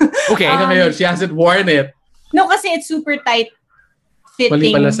 Okay. She hasn't worn it. No, kasi it's super tight fitting.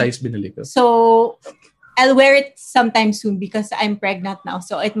 Mali pala size binili ko. So, I'll wear it sometime soon because I'm pregnant now,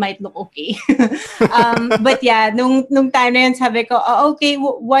 so it might look okay. But yeah, nung time na yun, sabi ko, okay,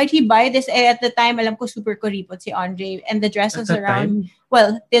 why'd he buy this? At the time, alam ko super kuripot si Andre, and the dress was around,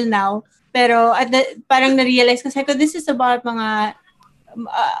 well, till now. Pero parang na-realize ko, sabi ko, this is about mga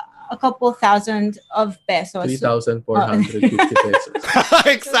a couple thousand of pesos. 3,450 pesos.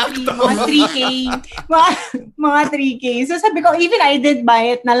 Exacto. Mga 3K. Mga 3K. So sabi ko, even I did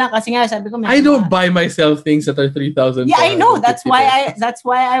buy it na lang kasi nga sabi ko, I don't buy myself things that are 3,000. Yeah, I know. That's why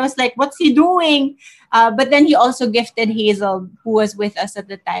I was like, what's he doing? But then he also gifted Hazel, who was with us at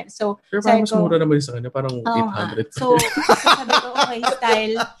the time. So pero parang mas mura naman sa kanya, parang 800. So sabi ko,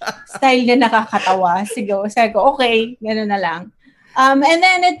 okay, style niya nakakatawa. Sabi ko, okay, gano'n na lang. And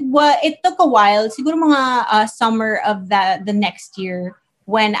then it took a while, siguro mga summer of the next year,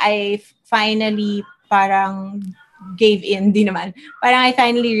 when I finally parang gave in, di naman. Parang I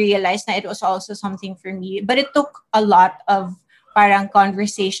finally realized that it was also something for me. But it took a lot of parang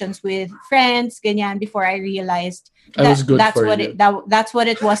conversations with friends, ganyan, before I realized that's what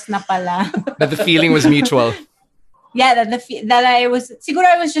it was na pala. That the feeling was mutual. Yeah, that I was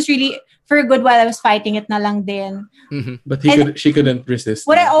just really, for a good while, I was fighting it na lang din. Mm-hmm. But she couldn't resist.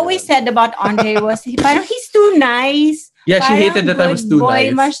 What I always said about Andre was, parang he's too nice. Yeah, she hated that I was too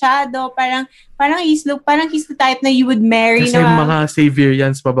nice. Masyado. Parang he's the type na you would marry. Kasi mga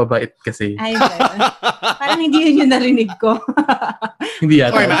Xaverians mababait kasi. Ay, parang hindi yun yung narinig ko. Hindi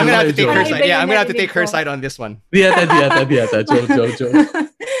yata. Sorry, I'm gonna have to take her side. Yeah, I'm gonna have to take her side on this one. Di yata. Joke.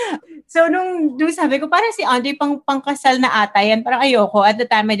 So, nung sabi ko, parang si Andre pangkasal na ata yan. Parang ayoko. At the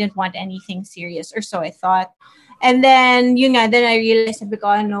time, I didn't want anything serious. Or so I thought. And then, then I realized, sabi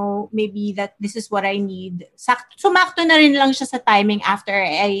ko, maybe that this is what I need. Sumakto na rin lang siya sa timing after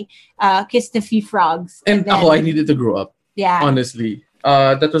I kissed the few frogs. And ako, I needed to grow up. Yeah. Honestly.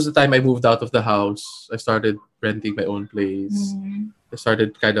 That was the time I moved out of the house. I started renting my own place. I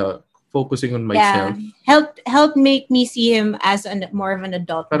started kind of focusing on myself. Helped make me see him as more of an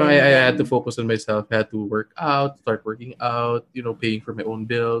adult. But I had to focus on myself. I had to work out, start working out, paying for my own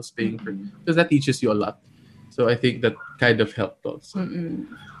bills, because that teaches you a lot. So I think that kind of helped also.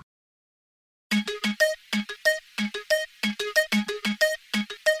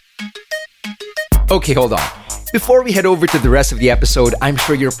 Okay, hold on. Before we head over to the rest of the episode, I'm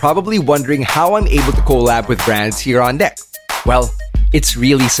sure you're probably wondering how I'm able to collab with brands here on deck. Well, it's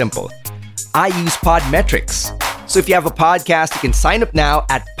really simple. I use Podmetrics. So if you have a podcast, you can sign up now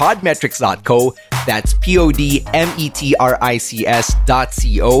at podmetrics.co. That's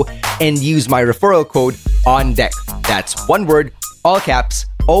podmetrics.co and use my referral code ONDECK. That's one word, all caps,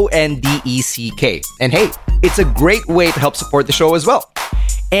 ONDECK. And hey, it's a great way to help support the show as well.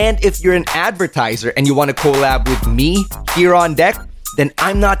 And if you're an advertiser and you want to collab with me here on deck, then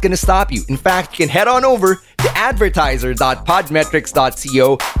I'm not going to stop you. In fact, you can head on over to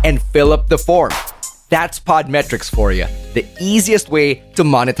advertiser.podmetrics.co and fill up the form. That's Podmetrics for you, the easiest way to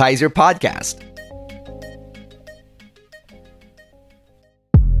monetize your podcast.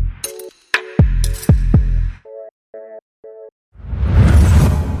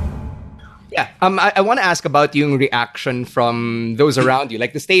 Yeah, I want to ask about yung reaction from those around you,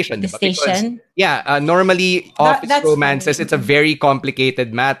 like the station. The station? Because, normally office romances, funny. It's a very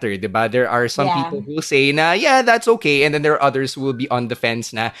complicated matter, diba? There are some people who say na, that's okay. And then there are others who will be on the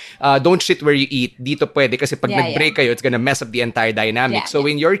fence na, don't shit where you eat. Dito pwede kasi pag nag-break kayo, it's gonna mess up the entire dynamic. So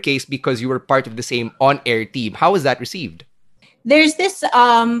in your case, because you were part of the same on-air team, how was that received? There's this,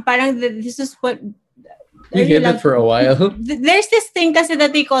 this is what... We get it for a while. There's this thing kasi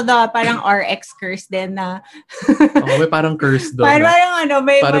that they call the parang RX curse din na. May parang curse doon.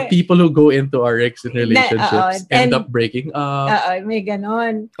 Parang people who go into RX in relationships end up breaking up. May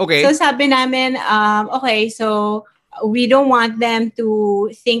ganon. Okay. So sabi namin, so we don't want them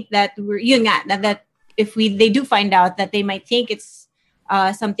to think that that if they do find out that they might think it's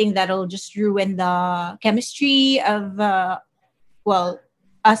something that'll just ruin the chemistry of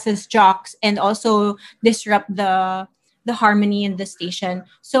us as jocks and also disrupt the harmony in the station.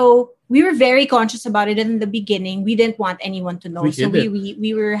 So we were very conscious about it in the beginning. We didn't want anyone to know.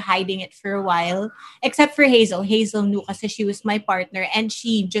 We were hiding it for a while. Except for Hazel. Hazel knew kasi she was my partner and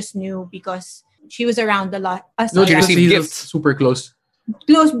she just knew because she was around a lot. She received gifts. Super close.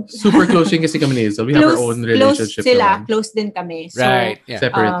 Super close kasi kami ni Hazel. We have our own relationship. Close din kami. So, right. Yeah.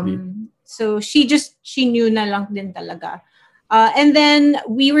 Separately. So she knew na lang din talaga. And then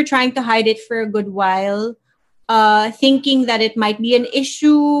we were trying to hide it for a good while, thinking that it might be an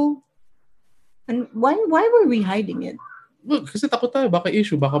issue. And why were we hiding it? Well, kasi takot tayo, baka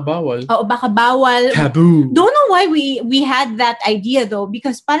issue, baka bawal. Oo, baka bawal. Taboo. Don't know why we had that idea though,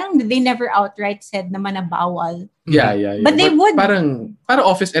 because parang they never outright said naman na bawal. Yeah. But they would. Parang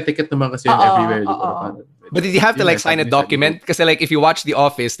office etiquette naman kasi yun everywhere. But did you have to sign a document? Because if you watch The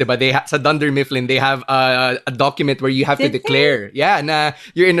Office, diba, sa Dunder Mifflin, they have a document where you have to declare, na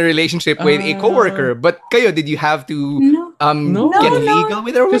you're in a relationship with a coworker. But kayo, did you have to get legal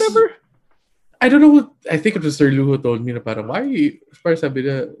with it or whatever? I don't know. I think it was Sir Lou who told me na parang, why are you? Parang sabi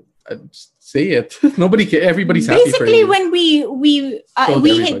na, say it. Nobody cares. Everybody's happy for you. Basically, when we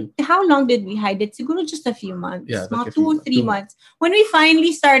how long did we hide it? Siguro just a few months. Yeah, like 2 or 3 months. When we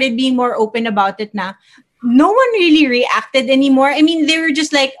finally started being more open about it na, no one really reacted anymore. I mean, they were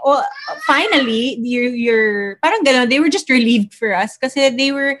just like, oh, finally, you're parang ganon. They were just relieved for us kasi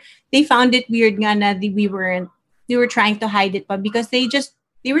they found it weird nga na they were trying to hide it pa because they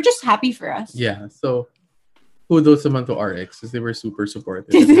were just happy for us. Yeah, so kudos naman to RX because they were super supportive.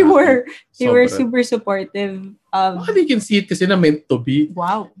 they were super supportive. Well, you can see it kasi na meant to be.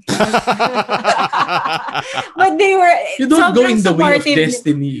 Wow. But they were. You don't go in the way of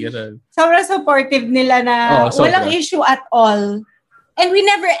destiny. Sobrang supportive nila na walang issue at all. And we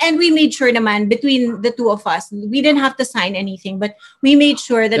made sure naman between the two of us, we didn't have to sign anything, but we made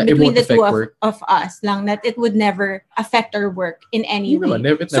sure that between the two of us lang that it would never affect our work in any way.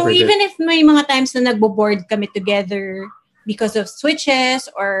 So even if may mga times na nagbo-board kami together because of switches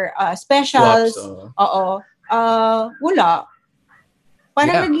or specials, wala.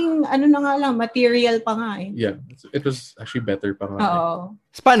 Parang naging na nga lang, material pa nga eh. Yeah, it was actually better pa nga. Oo.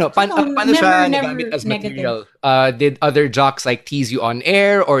 Paano siya nagamit as material? Did other jocks tease you on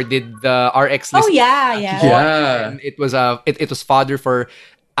air or did the RX list? Oh yeah. And it was fodder for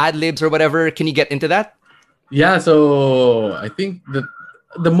ad-libs or whatever. Can you get into that? Yeah, so I think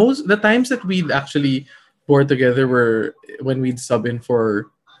the times that we'd actually board together were when we'd sub in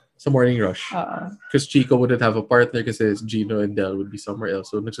for sa Morning Rush. Oo. Because Chico wouldn't have a partner kasi Gino and Del would be somewhere else.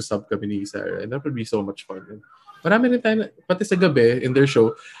 So nagsasub kami ni Sarah. And that would be so much fun. And marami rin tayo, pati sa gabi in their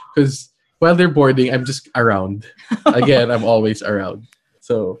show. Because while they're boarding, I'm just around. Again, I'm always around.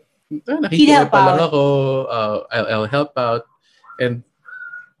 So, nakikinig pa lang ako. I'll help out. And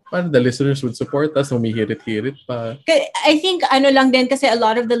the listeners would support us. Humihirit-hirit pa. I think lang din kasi a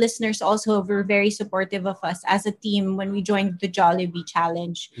lot of the listeners also were very supportive of us as a team when we joined the Jollibee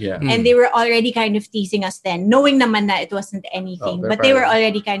Challenge. Yeah. And they were already kind of teasing us then, knowing naman na it wasn't anything. But they were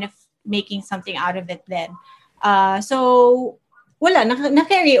already kind of making something out of it then. So, wala.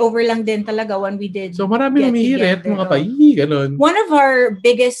 Na-carry over lang din talaga when we did. So, marami humihirit. Mga ganun. One of our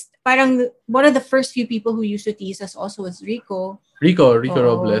biggest, one of the first few people who used to tease us also was Rico. Rico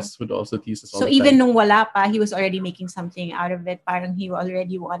Robles would also tease us all so the time. Even nung wala pa, he was already making something out of it. Parang he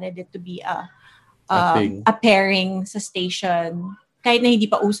already wanted it to be a pairing sa station. Kahit na hindi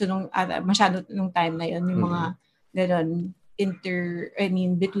pa uso masyado nung time na yun, yung mga ganun,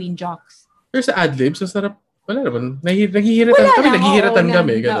 between jocks. Pero sa ad-libs, sarap. Wala naman. Naghihiratan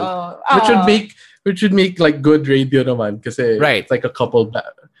kami. Which should make like good radio naman kasi it's like a couple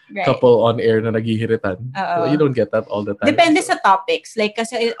on air na naghihiritan. So you don't get that all the time. Depende sa topics. Like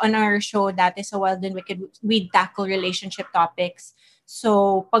kasi on our show dati sa Wild and Wicked, we tackle relationship topics.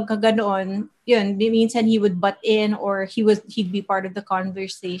 So pagka ganoon, yun, minsan he would butt in or he'd be part of the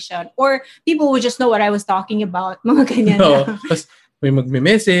conversation. Or people would just know what I was talking about. Mga ganyan. No, may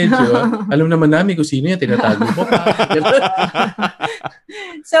magme-message. Alam naman namin kung sino yan, tinatago mo pa.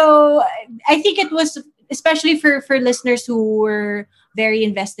 So, I think it was, especially for listeners who were very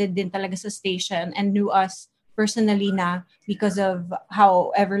invested din talaga sa station and knew us personally na because of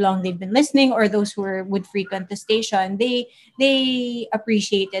however long they've been listening or those who would frequent the station, they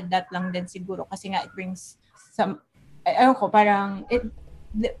appreciated that lang din siguro kasi nga it brings some, parang,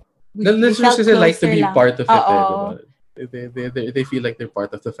 the listeners kasi like to be part of it. They feel like they're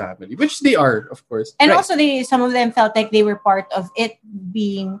part of the family, which they are, of course. And also, some of them felt like they were part of it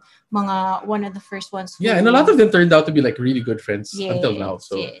being one of the first ones. And a lot of them turned out to be like really good friends until now.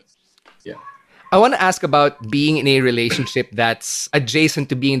 So, yeah. I want to ask about being in a relationship that's adjacent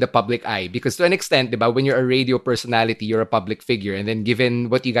to being in the public eye. Because to an extent, diba, when you're a radio personality, you're a public figure. And then given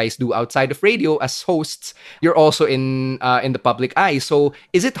what you guys do outside of radio as hosts, you're also in the public eye. So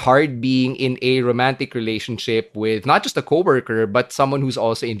is it hard being in a romantic relationship with not just a coworker, but someone who's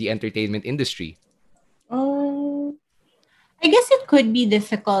also in the entertainment industry? I guess it could be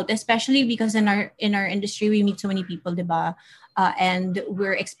difficult, especially because in our industry, we meet so many people, diba? And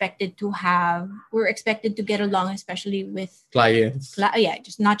we're expected to get along, especially with clients.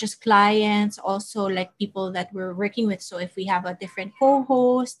 Just not just clients, also like people that we're working with. So if we have a different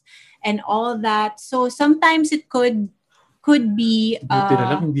co-host and all that, so sometimes it could be. Buti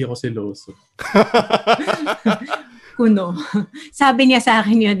na lang hindi ako seloso. Kuno. Sabi niya sa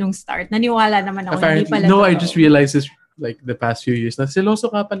akin yun nung start. Naniwala naman ako. Apparently, hindi pala no, totoo. I just realized this like the past few years na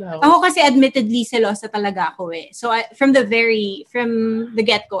seloso ka pala ako. Ako kasi admittedly selosa talaga ako eh. So from the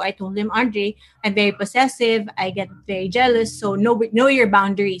get-go, I told him, Andre, I'm very possessive. I get very jealous. So know your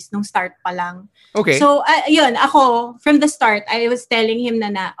boundaries nung start pa lang. Okay. So yun, ako, from the start, I was telling him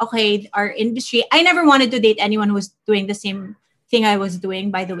na okay, our industry, I never wanted to date anyone who was doing the same thing I was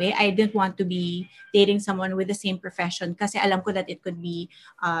doing, by the way. I didn't want to be dating someone with the same profession kasi alam ko that it could be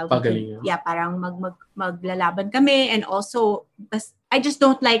parang maglalaban kami, and also I just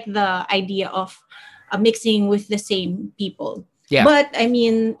don't like the idea of mixing with the same people. Yeah. But I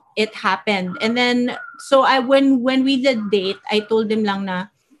mean, it happened. And then so when we did date, I told him lang na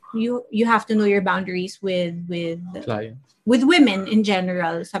you have to know your boundaries with Clients. With women in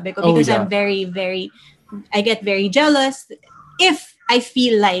general, sabi ko, because I'm very, very, I get very jealous if I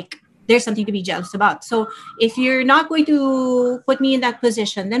feel like there's something to be jealous about. So if you're not going to put me in that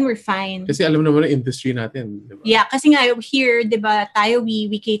position, then we're fine. Kasi alam naman ang industry natin, diba? Yeah, kasi nga here, diba,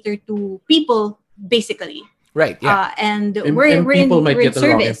 we cater to people basically. Right, yeah. And people might we're get in the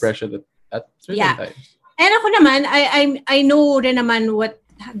wrong service. impression at certain times. And ako naman, I know rin naman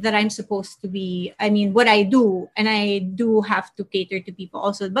that I'm supposed to be, I mean, what I do, and I do have to cater to people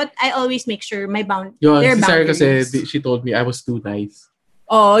also. But I always make sure their boundaries. Sarah kasi, she told me I was too nice.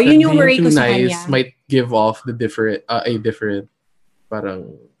 Oh, yun yung worry ko sa kanya. kanya. Might give off a different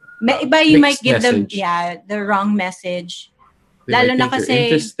parang you might give message. them the wrong message. They Lalo na might think kasi you're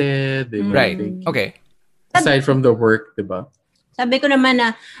interested. They might think, Okay. aside from the work, diba? Sabi ko naman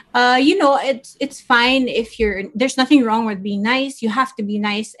na, it's fine if there's nothing wrong with being nice. You have to be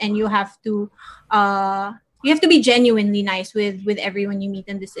nice, and you have to be genuinely nice with everyone you meet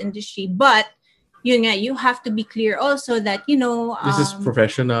in this industry. But yun nga, you have to be clear also that, This is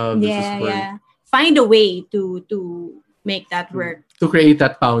professional. This is work. yeah. Find a way to make that work. To create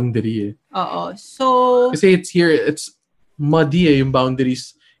that boundary. Oo. So, Kasi it's muddy yung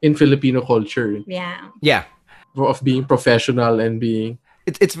boundaries in Filipino culture yeah. Yeah. of being professional and being...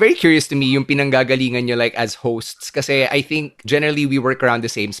 It's very curious to me yung pinanggagalingan nyo like as hosts kasi I think generally we work around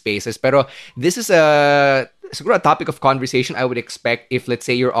the same spaces pero this is siguro a topic of conversation I would expect if let's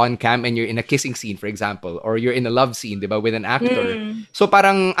say you're on cam and you're in a kissing scene for example or you're in a love scene diba with an actor. So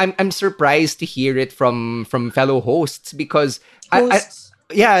parang I'm surprised to hear it from fellow hosts because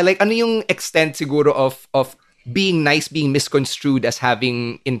yeah, like ano yung extent siguro of being nice being misconstrued as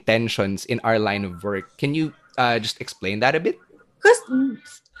having intentions in our line of work. Can you just explain that a bit? Because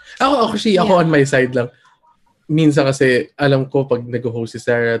Ako on my side lang. Minsan kasi alam ko pag nag-host si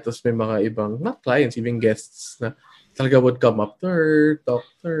Sarah tapos may mga ibang, not clients, even guests na talaga would come up to her, talk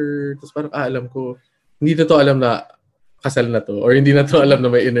to her. Tapos parang alam ko, hindi na to alam na kasal na to or hindi na to alam na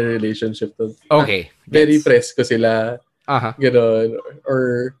may inner relationship to. Okay. Very presko sila. Ganon.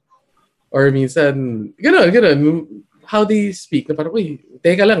 Or minsan, ganon. How they speak na parang, uy,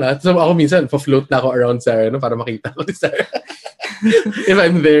 teka lang So ako minsan, pa-float na ako around Sarah para makita ko si Sarah. If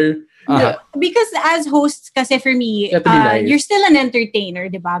I'm there. Yeah. Because as hosts, kasi for me, nice. you're still an entertainer,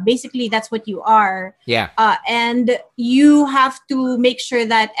 diba? Basically, that's what you are. Yeah. And you have to make sure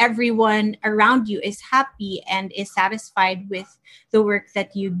that everyone around you is happy and is satisfied with the work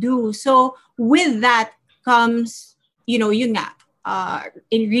that you do. So with that comes, yun nga,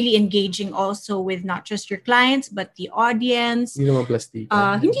 in really engaging also with not just your clients but the audience. Hindi naman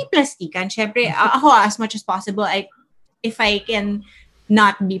plastikan. Hindi plastikan. Syempre, ako as much as possible, if I can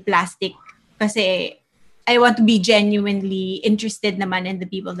not be plastic kasi I want to be genuinely interested naman in the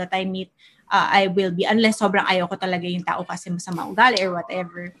people that I meet. I will be, unless sobrang ayoko talaga yung tao kasi masama ugali or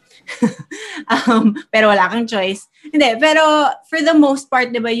whatever. Pero wala kang choice. Hindi, pero for the most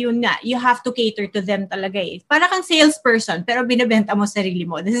part, diba, yun nga, you have to cater to them talaga eh. Para kang salesperson, pero binibenta mo sarili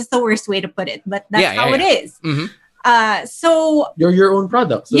mo. This is the worst way to put it, but that's how it is. Mm-hmm. So you're your own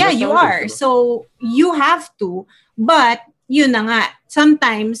product. So yeah, you are. So you have to, but yun na nga,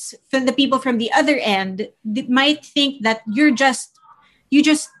 sometimes for the people from the other end, they might think that you just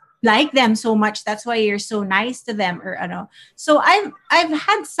like them so much, that's why you're so nice to them or ano. So I've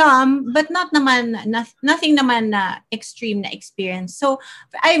had some, but nothing naman na extreme na experience. So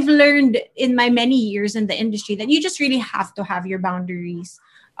I've learned in my many years in the industry that you just really have to have your boundaries.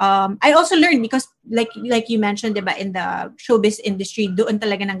 I also learned because like you mentioned, diba, in the showbiz industry, doon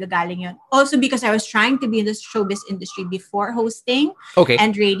talaga nanggagaling yun. Also because I was trying to be in the showbiz industry before hosting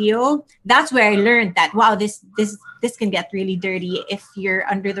and radio. That's where I learned that, wow, this can get really dirty if you're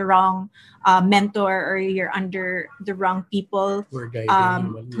under the wrong mentor or you're under the wrong people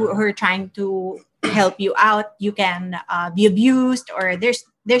who are trying to help you out. You can be abused or there's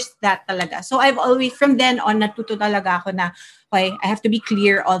that talaga. So I've always, from then on, natuto talaga ako na, okay, I have to be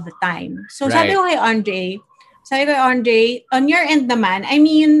clear all the time. So sabi ko kay Andre, on your end naman, I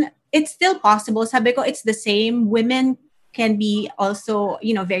mean, it's still possible. Sabi ko, it's the same. Women can be also,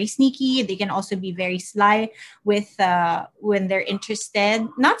 very sneaky. They can also be very sly with when they're interested.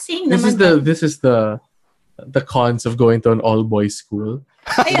 Not saying this is the cons of going to an all-boys school.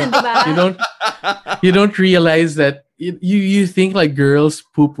 Ayun, diba? You don't realize that you think like girls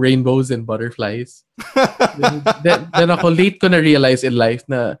poop rainbows and butterflies. then ako late ko na realize in life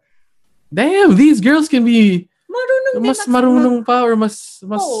na, damn, these girls can be mas marunong pa or mas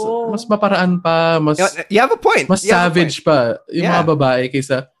maparaan pa, you have a point. Mas savage pa yung mga babae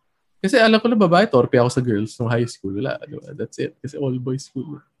kaysa, kasi alam ko na babae, torpe ako sa girls nung high school. Wala, that's it. Kasi all boys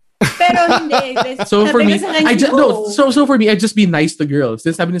school. Pero hindi. So for me, so for me, I just be nice to girls.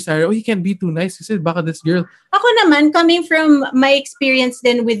 Then sabi ni Sarah, oh, you can't be too nice kasi baka this girl. Ako naman, coming from my experience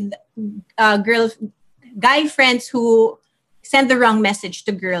then with guy friends who send the wrong message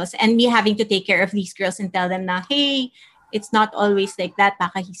to girls and me having to take care of these girls and tell them na, hey, it's not always like that,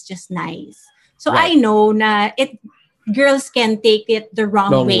 baka he's just nice. So I know na girls can take it the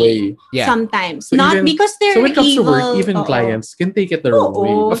wrong way. Yeah. Sometimes. So not because they're evil. So when it comes to work, even clients can take it the wrong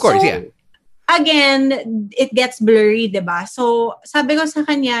way. Of course, yeah. Again, it gets blurry, diba? So sabi ko sa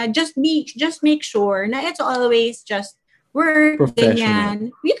kanya, just make sure na it's always just work,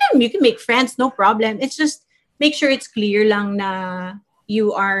 ganyan. You can make friends, no problem. It's just make sure it's clear lang na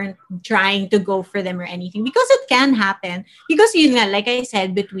you aren't trying to go for them or anything, because it can happen. Because yun nga, like I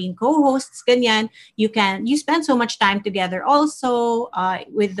said, between co-hosts, ganyan, you spend so much time together. Also,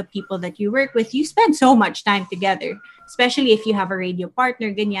 with the people that you work with, you spend so much time together, especially if you have a radio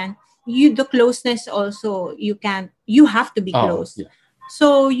partner, ganyan. The closeness also, you have to be close. Yeah.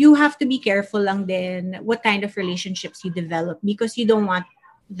 So you have to be careful lang din what kind of relationships you develop because you don't want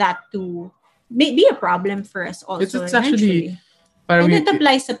that to be a problem for us also. It's actually, parang and it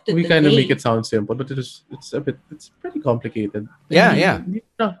applies up to we today. kind of make it sound simple, but it's pretty complicated. Yeah. Yeah.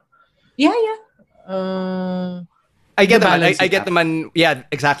 I get The naman. I balancing get act. naman. Yeah,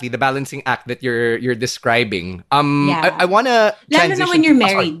 exactly. The balancing act that you're describing. Yeah. I wanna Lalo transition. na when you're Oh,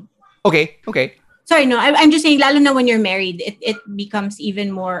 sorry. married. Okay. Sorry, no, I'm just saying, lalo na when you're married, it becomes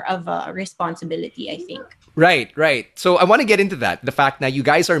even more of a responsibility, I think. Right. So I want to get into that. The fact that you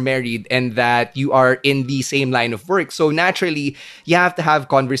guys are married and that you are in the same line of work. So naturally, you have to have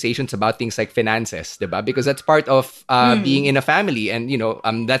conversations about things like finances, diba? Because that's part of being in a family, and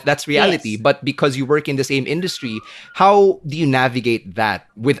that's reality. Yes. But because you work in the same industry, how do you navigate that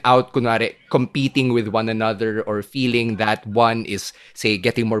without kunwari, competing with one another or feeling that one is, say,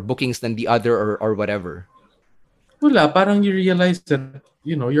 getting more bookings than the other or whatever? Wala, parang you realize that,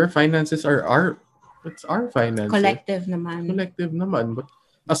 your finances are it's our finances. Collective naman. Collective naman. But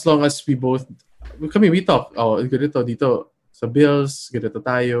as long as we we talk, ganito dito, sa bills, ganito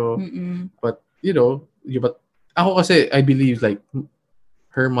tayo. Mm-mm. But, but ako kasi, I believe like,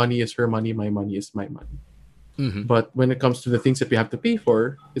 her money is her money, my money is my money. Mhm. But when it comes to the things that we have to pay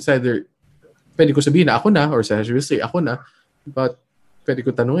for, it's either, pwede ko sabihin na ako na, or seriously, ako na, but pwede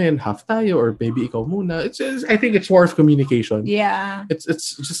ko tanungin, half tayo, or maybe ikaw muna. I think it's more of communication. Yeah. It's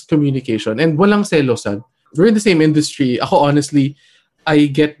just communication. And walang selosan. We're in the same industry. Ako, honestly, I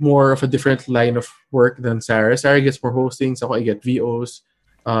get more of a different line of work than Sarah. Sarah gets more hostings. Ako, I get VOs.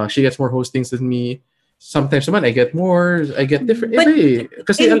 She gets more hostings than me. Sometimes naman, I get more. I get different. But Iba eh.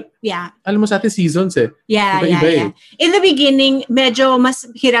 Kasi, alam mo sa atin, seasons eh. Yeah. Iba eh. In the beginning, medyo mas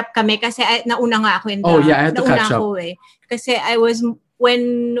hirap kami kasi nauna nga ako in the... Oh, yeah, I had to nauna catch up. ako eh. Kasi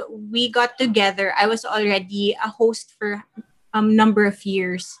when we got together, I was already a host for a number of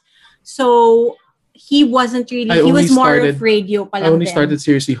years. So, he wasn't really... He was more of radio pa lang I only then. started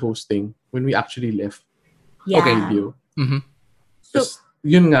seriously hosting when we actually left Yeah. radio. Mm-hmm. So,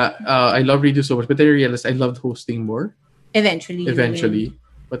 Yun nga, I love radio so much, but then I realized I loved hosting more. Eventually.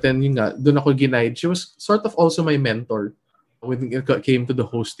 But then yun nga, doon ako ginide. She was sort of also my mentor. When it came to the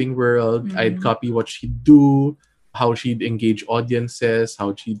hosting world, I'd copy what she'd do, how she'd engage audiences,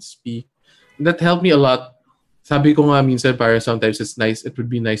 how she'd speak. That helped me a lot. Sabi ko nga minsan, para sometimes it would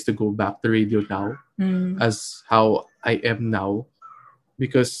be nice to go back to radio now as how I am now.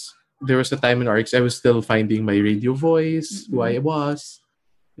 Because there was a time in RX, I was still finding my radio voice, who I was.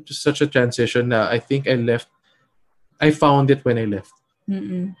 It was such a transition that I think I found it when I left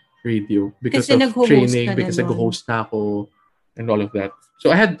radio because Kasi of training, because nag-host na ako, and all of that. So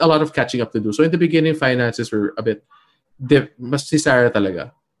I had a lot of catching up to do. So in the beginning, finances were a bit mas si Sarah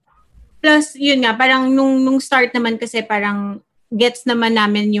talaga. Plus, yun nga, parang nung start naman kasi parang gets naman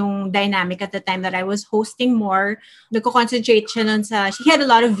namin yung dynamic at the time that I was hosting more. Nagko-concentrate siya nun he had a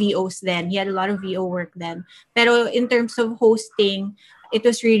lot of VOs then. He had a lot of VO work then. Pero in terms of hosting, it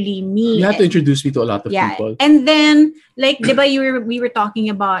was really me. You had to introduce me to a lot of people. And then, like, diba, we were talking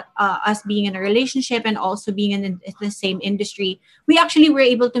about us being in a relationship and also being in the same industry. We actually were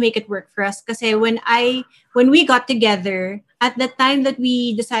able to make it work for us. Kasi when we got together, at the time that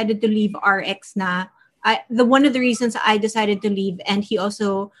we decided to leave RX na, one of the reasons I decided to leave, and he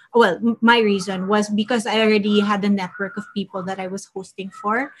also, my reason was because I already had a network of people that I was hosting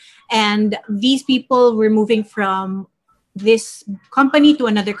for. And these people were moving from this company to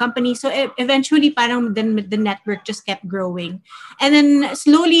another company. So eventually, parang then the network just kept growing. And then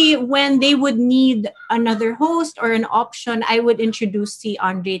slowly, when they would need another host or an option, I would introduce si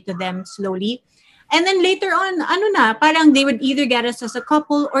Andre to them slowly. And then later on, parang they would either get us as a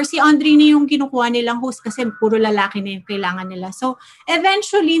couple or si Andre na yung kinukuha nilang host kasi puro lalaki na yung kailangan nila. So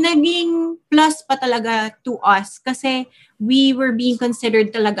eventually, naging plus pa talaga to us kasi we were being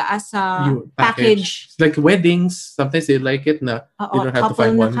considered talaga as a package. It's like weddings. Sometimes they like it na you don't have to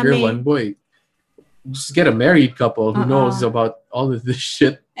find one girl, one boy. Just get a married couple who knows about all of this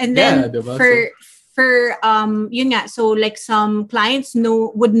shit. And then for yun nga, so like some clients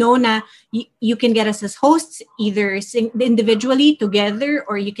would know na you can get us as hosts either individually together,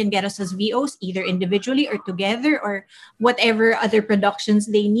 or you can get us as VOs either individually or together, or whatever other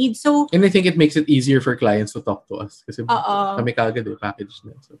productions they need. So, and I think it makes it easier for clients to talk to us kasi kami kagad package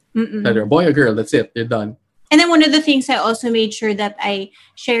na. So either a boy or girl, that's it, they're done. And then one of the things I also made sure that I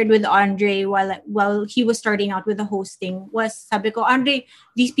shared with Andre while he was starting out with the hosting was, sabi ko, Andre,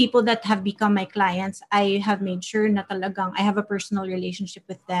 these people that have become my clients, I have made sure na talagang I have a personal relationship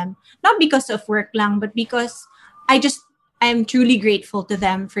with them. Not because of work lang, but because I just I'm truly grateful to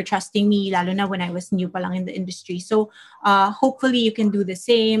them for trusting me, lalo na when I was new pa lang in the industry. So hopefully you can do the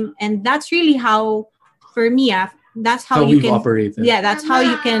same. And that's really how, for me, that's how you we've can operated. Yeah, that's how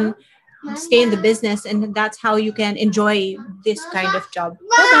you can stay in the business, and that's how you can enjoy this kind of job.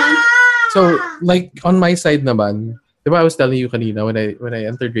 So, like, on my side naman, diba I was telling you kanina, when I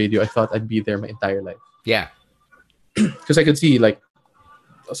entered radio, I thought I'd be there my entire life. Yeah. Because I could see, like,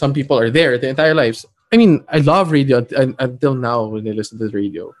 some people are there their entire lives. I mean, I love radio until now when I listen to the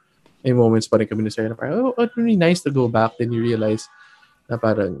radio. May moments pa rin kami ni Sarah na parang, oh, it's really nice to go back. Then you realize na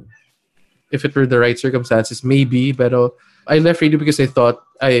parang, if it were the right circumstances, maybe. Pero I left radio because I thought,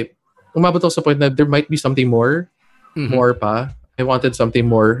 umabot ako sa point na there might be something more pa. I wanted something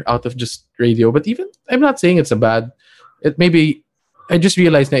more out of just radio. But even, I'm not saying it's a bad, I just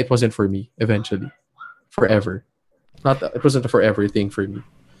realized that it wasn't for me eventually. Forever. It wasn't a forever thing for me.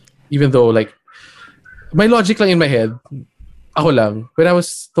 Even though, like, my logic lang in my head, ako lang, when I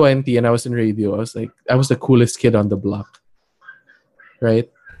was 20 and I was in radio, I was the coolest kid on the block. Right?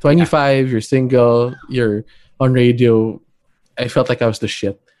 25, you're single, you're on radio. I felt like I was the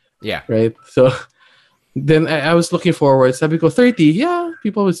shit. Yeah. Right? So, then I was looking forward. Sabi ko, 30, yeah,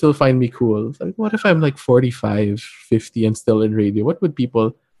 people would still find me cool. Like, what if I'm like 45, 50 and still in radio? What would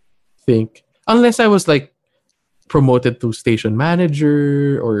people think? Unless I was like promoted to station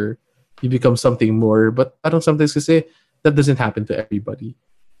manager or you become something more. But I don't sometimes say that doesn't happen to everybody.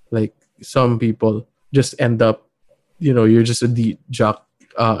 Like, some people just end up, you're just a jock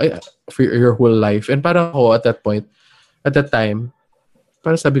for your whole life. And parang ako at that time,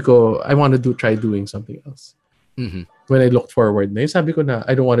 parang sabi ko, I want to try doing something else. Mm-hmm. When I looked forward na, sabi ko na,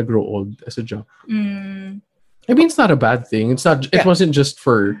 I don't want to grow old as a jock. I mean, it's not a bad thing. It wasn't just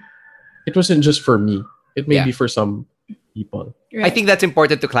for me. It may be for some people. Right. I think that's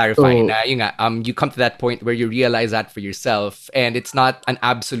important to clarify. So, Na, you come to that point where you realize that for yourself, and it's not an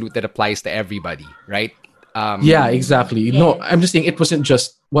absolute that applies to everybody, right? Yeah, exactly. Yeah. No, I'm just saying it wasn't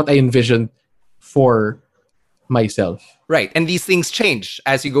just what I envisioned for myself. Right. And these things change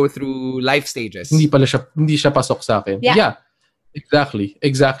as you go through life stages. Hindi siya pasok sa akin. Yeah. Exactly.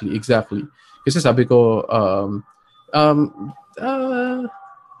 Kasi sabi ko,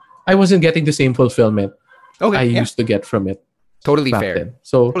 I wasn't getting the same fulfillment I used to get from it. Totally back fair. then.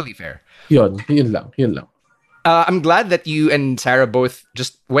 So, Totally fair. yun lang. I'm glad that you and Sarah both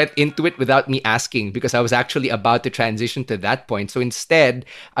just went into it without me asking, because I was actually about to transition to that point. So instead,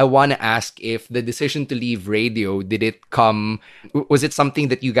 I want to ask if the decision to leave radio, was it something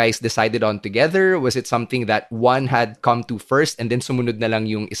that you guys decided on together? Was it something that one had come to first and then sumunod na lang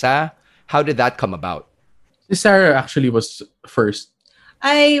yung isa? How did that come about? Sarah actually was first.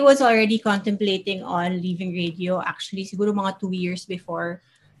 I was already contemplating on leaving radio, actually, siguro mga 2 years before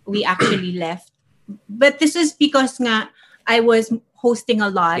we actually left. But this is because nga I was hosting a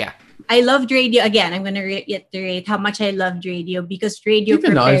lot. Yeah. I loved radio. Again, I'm going to reiterate how much I loved radio, because radio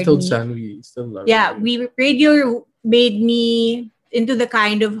Even now, I prepared told me. San we still love Yeah, radio made me into the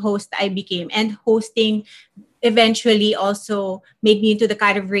kind of host I became, and hosting eventually also made me into the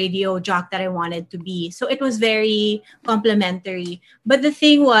kind of radio jock that I wanted to be. So it was very complementary. But the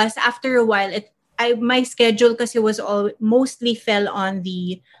thing was, after a while, my schedule kasi was mostly fell on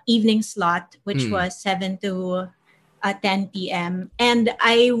the evening slot, which was 7 to 10 p.m. And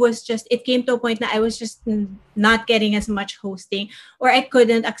it came to a point that I was just not getting as much hosting, or I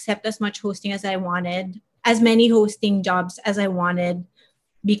couldn't accept as much hosting as I wanted, as many hosting jobs as I wanted,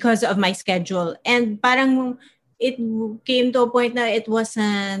 because of my schedule. And parang it came to a point na it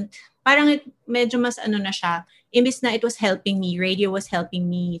wasn't, parang medyo mas na siya. Imbis na it was helping me, radio was helping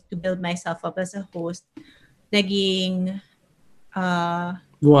me to build myself up as a host, naging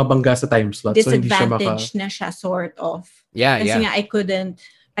bumabangga sa time slot. So hindi siya disadvantage na siya, sort of. Yeah, Kasi nga I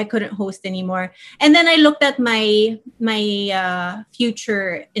couldn't host anymore. And then I looked at my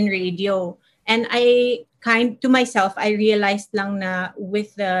future in radio, and to myself, I realized lang na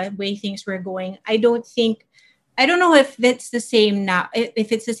with the way things were going, I don't know if it's the same now,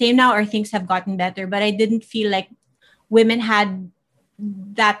 or things have gotten better, but I didn't feel like women had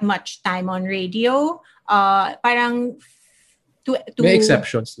that much time on radio. Parang may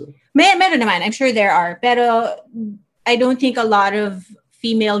exceptions though. Meron naman, I'm sure there are, pero I don't think a lot of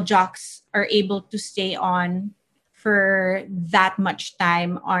female jocks are able to stay on for that much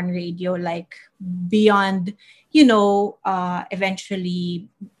time on radio, like beyond, eventually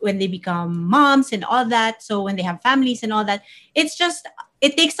when they become moms and all that. So when they have families and all that, it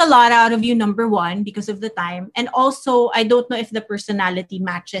takes a lot out of you, number one, because of the time. And also, I don't know if the personality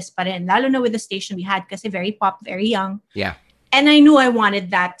matches pa rin, lalo na with the station we had, kasi very pop, very young. Yeah. And I knew I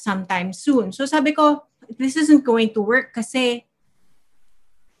wanted that sometime soon. So sabi ko, this isn't going to work kasi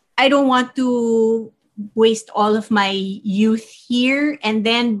I don't want to waste all of my youth here, and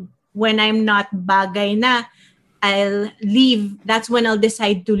then when I'm not bagay na, I'll leave. That's when I'll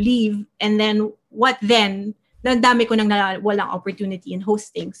decide to leave. And then what then? Dami ko nang walang opportunity in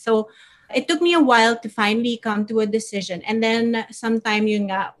hosting. So it took me a while to finally come to a decision. And then sometime yun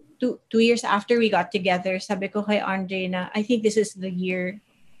nga, 2 years after we got together, sabi ko kay Andre na I think this is the year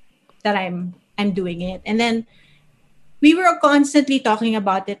that I'm doing it. And then we were constantly talking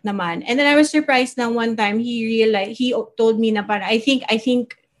about it naman. And then I was surprised na one time he told me na parang I think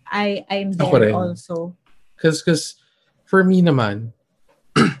I'm there also. Because for me naman,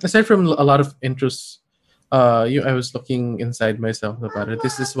 aside from a lot of interests, I was looking inside myself na parang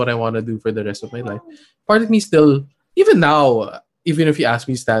this is what I want to do for the rest of my life. Part of me still, even now, even if you ask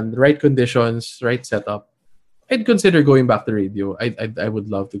me, Stan, right conditions, right setup, I'd consider going back to radio. I would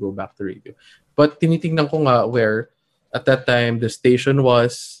love to go back to radio. But tinitingnan ko nga where at that time the station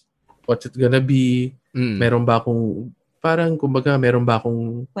was, what's it gonna be, meron ba akong parang kumbaga meron ba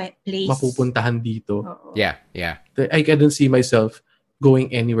akong place mapupuntahan dito. Oo. Yeah. I couldn't see myself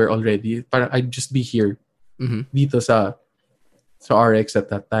going anywhere already. Parang I'd just be here dito sa RX at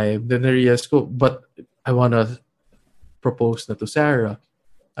that time. Then I realized ko, but I wanna propose na to Sarah.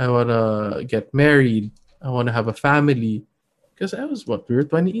 I wanna get married. I wanna have a family. Because I was, we were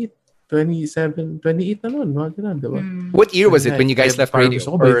 28, 27, 28 na nun. Mga ganun, diba? What year was it when you guys left radio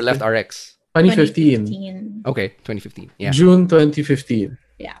or left RX? 2015. Okay, 2015. Yeah. June 2015.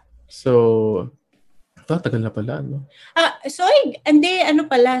 Yeah. So, tagal na pala, no?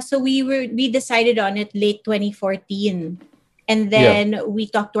 So we decided on it late 2014. And then we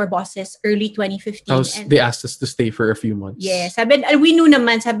talked to our bosses early 2015. And they asked us to stay for a few months. Yeah. We knew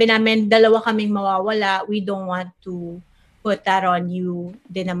naman, sabi namin, dalawa kaming mawawala. We don't want to put that on you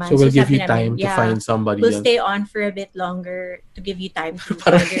din naman. So we'll give you namin, time to find somebody We'll else. Stay on for a bit longer to give you time to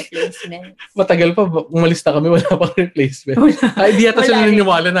find replacements. Matagal pa, umalis na kami, wala pang replacement. Hindi yata sila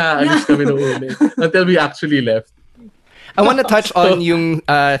naniniwala na alis kami noong una. Until we actually left. I want to touch on yung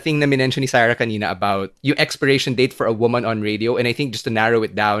thing na minention ni Sarah kanina about yung expiration date for a woman on radio. And I think just to narrow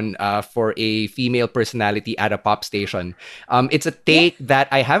it down for a female personality at a pop station, it's a take that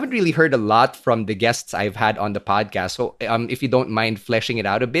I haven't really heard a lot from the guests I've had on the podcast. So if you don't mind fleshing it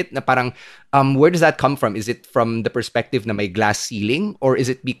out a bit, na parang, where does that come from? Is it from the perspective na may glass ceiling? Or is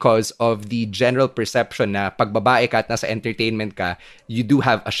it because of the general perception na pag babae ka at nasa entertainment ka, you do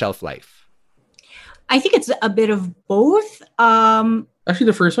have a shelf life? I think it's a bit of both. Actually,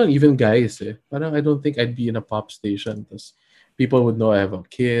 the first one, even guys, parang I don't think I'd be in a pop station because people would know I have a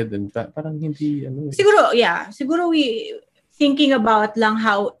kid and parang hindi, Siguro we thinking about lang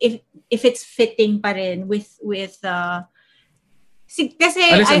how if it's fitting pa rin with kasi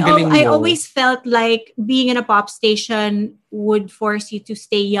I always felt like being in a pop station would force you to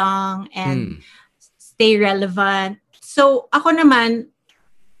stay young and stay relevant. So ako naman,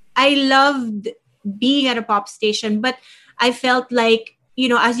 I loved being at a pop station, but I felt like,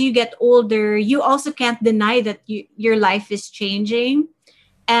 as you get older, you also can't deny that your life is changing.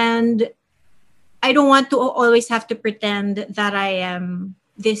 And I don't want to always have to pretend that I am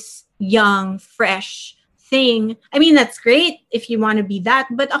this young, fresh thing. I mean, that's great if you want to be that.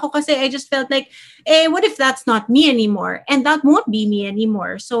 But ako kasi, I just felt like, what if that's not me anymore? And that won't be me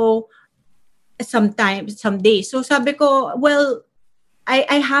anymore. So, someday. So sabi ko, well,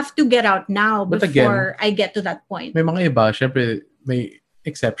 I have to get out now before I get to that point. May mga iba, syempre, may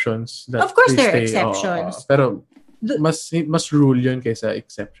exceptions. That of course, there are exceptions. Pero mas rule yun kaysa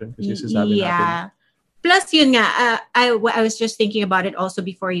exception. Kasi sasabi natin. Plus, yun nga, I was just thinking about it also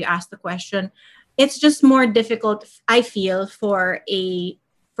before you asked the question. It's just more difficult, I feel, for a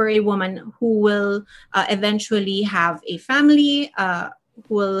woman who will eventually have a family, who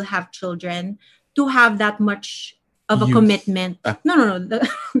will have children, to have that much of a commitment. No.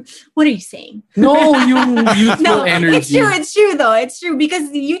 What are you saying? No, yung youthful energy. It's true though. It's true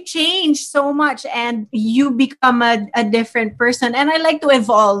because you change so much and you become a different person. And I like to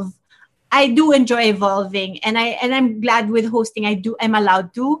evolve. I do enjoy evolving, and I'm glad with hosting. I'm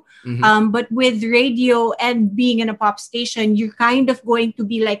allowed to. Mm-hmm. But with radio and being in a pop station, you're kind of going to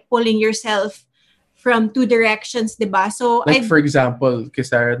be like pulling yourself from two directions, diba? So for example, kay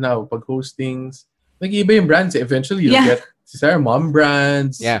Sarah now, pag hostings, nag-iiba yung brands. Eventually, you'll get si Sarah mom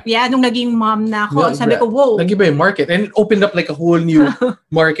brands. Yeah, nung naging mom na ako, sabi ko, whoa. Nag-iba yung market. And it opened up like a whole new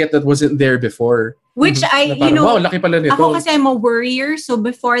market that wasn't there before. Which wow, laki pala nito. Ako kasi I'm a worrier. So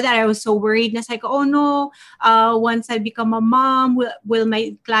before that, I was so worried na like, oh no, once I become a mom, will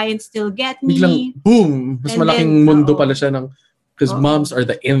my clients still get me? Biglang, boom! Mas malaking mundo pala siya ng because moms are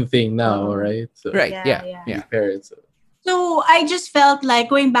the in thing now, right? So Right. Yeah, Yeah. yeah. parents. So I just felt like,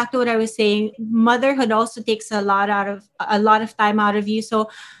 going back to what I was saying, motherhood also takes a lot of time out of you. So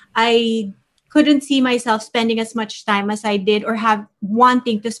I couldn't see myself spending as much time as I did, or have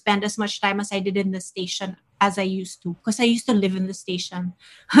wanting to spend as much time as I did in the station as I used to, because I used to live in the station.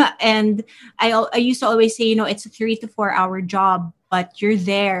 And I used to always say, it's a 3 to 4 hour job, but you're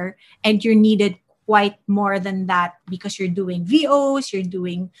there and you're needed quite more than that, because you're doing VOs, you're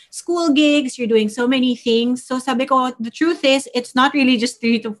doing school gigs, you're doing so many things. So sabi ko, the truth is, it's not really just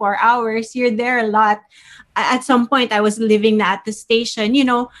 3 to 4 hours. You're there a lot. At some point, I was living at the station, and you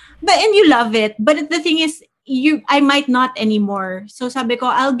love it. But the thing is, I might not anymore. So sabi ko,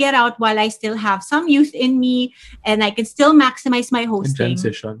 I'll get out while I still have some youth in me, and I can still maximize my In hosting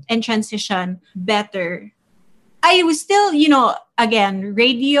transition. and transition better. I was still, again,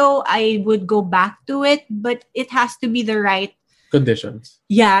 radio, I would go back to it, but it has to be the right, Conditions.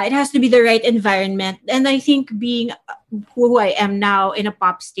 it has to be the right environment. And I think being who I am now in a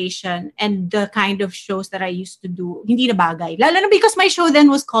pop station and the kind of shows that I used to do, hindi na bagay. Lalo na because my show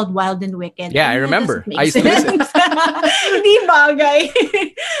then was called Wild and Wicked. Yeah, I And that remember. doesn't make I used to listen. sense. Hindi bagay.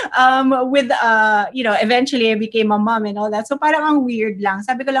 Eventually I became a mom and all that. So parang ang weird lang.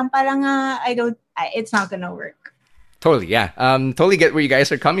 Sabi ko lang, parang it's not gonna work. Totally, yeah. Totally get where you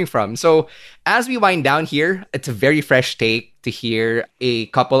guys are coming from. So, as we wind down here, it's a very fresh take to hear a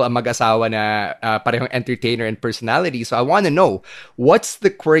couple of mag-asawa na parehong entertainer and personality. So, I want to know, what's the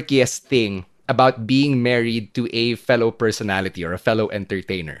quirkiest thing about being married to a fellow personality or a fellow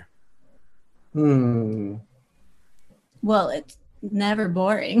entertainer? Well, it's never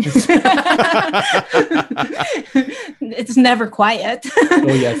boring. It's never quiet.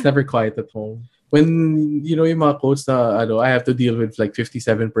 Oh yeah, it's never quiet at home. When yung mga quotes na I have to deal with like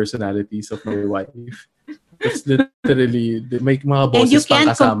 57 personalities of my wife. It's literally may mga bosses And you pang can't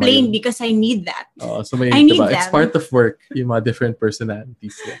kasama complain yun. because I need that. So may I need diba? It's them. part of work, yung mga different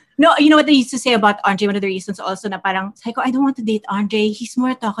personalities. Yeah. No, you know what they used to say about Andre? One of the reasons also na parang, sabi ko, I don't want to date Andre. He's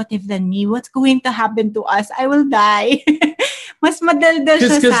more talkative than me. What's going to happen to us? I will die. Mas madaldal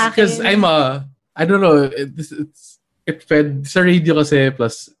siya sa akin. Because I don't know, it fed sa radio kasi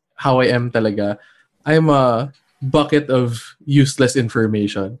plus how I am talaga. I'm a bucket of useless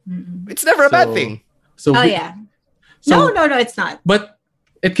information. It's never a bad thing. So Yeah. So, No, it's not. But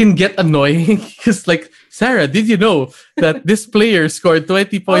it can get annoying because, like, Sarah, did you know that this player scored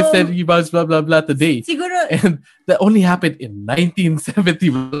 20 points, 10 rebounds, blah, blah, blah today? Siguro, And that only happened in 1970,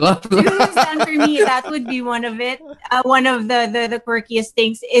 blah, blah. and for me, that would be one of it. One of the quirkiest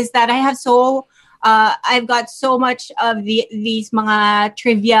things is that I have I've got so much of these mga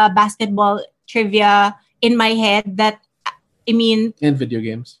basketball trivia in my head that, I mean, And video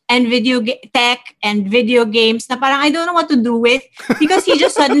games. and tech and video games na parang I don't know what to do with, because he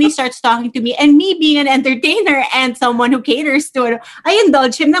just suddenly starts talking to me, and me being an entertainer and someone who caters to it, I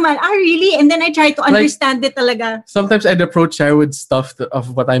indulge him naman. Really? And then I try to understand it talaga. Sometimes I'd approach Sarah with stuff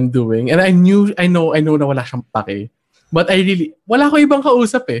of what I'm doing, and I know na wala siyang pake. But wala ko ibang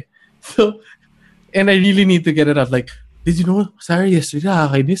kausap eh. So, and I really need to get it out. Like, did you know, Sarah, yesterday, I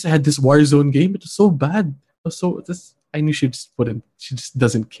had this Warzone game. It was so bad. I knew she just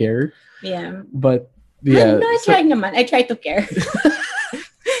doesn't care. Yeah. But, yeah. I try naman. I try to care.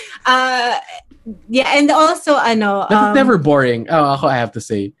 Yeah, and also, But it's never boring. Ako, I have to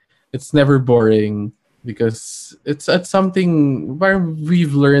say. It's never boring because it's something where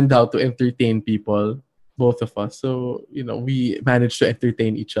we've learned how to entertain people, both of us. So, we manage to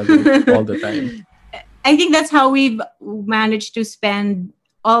entertain each other all the time. I think that's how we've managed to spend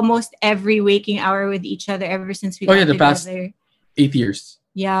almost every waking hour with each other ever since we got the together. past 8 years.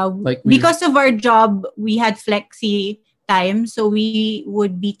 Yeah, Like because of our job, we had flexi time, so we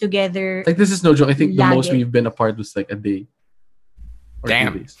would be together. Like, this is no joke. I think the Lagi. most we've been apart was like a day. Or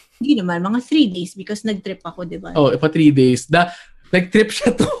Damn. 2 days. Hindi naman, mga 3 days because nag-trip ako, di ba? Oh, pa 3 days. Nag-trip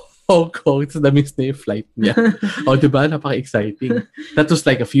siya to Hong Kong. It's the miss na yung flight niya. Oh, diba? Napaka-exciting. That was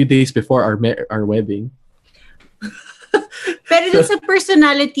like a few days before our wedding. Pero dun sa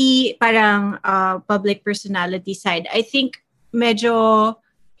personality, parang public personality side, I think medyo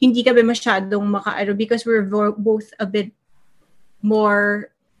hindi kami masyadong makaano because we're both a bit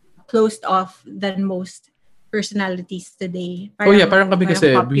more closed off than most personalities today. Parang kami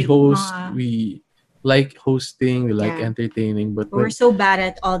kasi we host, mga- we like hosting, we like Yeah. entertaining, but We're so bad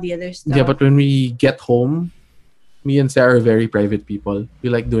at all the other stuff. but when we get home, me and Sarah are very private people. We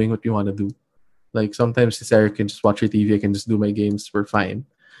like doing what we want to do. Like, sometimes Sarah can just watch her TV, I can just do my games, we're fine.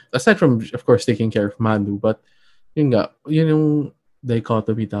 Aside from, of course, taking care of Manu, but yun nga, yun yung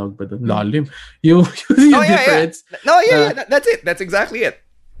dichotomy tawag ba doon? Lalim. Yung difference. That's it. That's exactly it.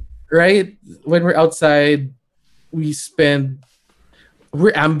 Right? When we're outside, we're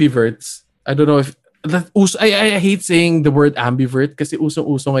ambiverts. I don't know if I hate saying the word ambivert kasi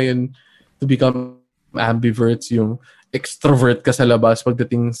usong-uso ngayon to become ambiverts, yung extrovert ka sa labas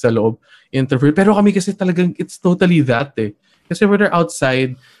pagdating sa loob, introvert. Pero kami kasi talagang it's totally that eh. Kasi when we're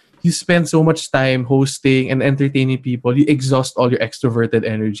outside, you spend so much time hosting and entertaining people, you exhaust all your extroverted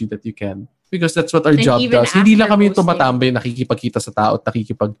energy that you can. Because that's what our job does. Hindi lang kami yung tumatambay, nakikipagkita sa tao at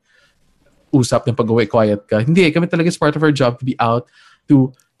nakikipag-usap ng pag-uwi, quiet ka. Hindi, kami talaga is part of our job to be out,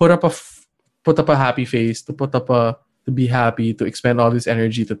 to put up a happy face, to be happy, to expend all this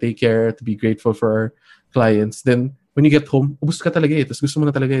energy, to take care, to be grateful for our clients. Then, when you get home, ubus ka talaga eh. Tapos gusto mo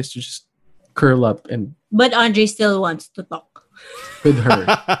na talaga is to just curl up and... But Andre still wants to talk. With her.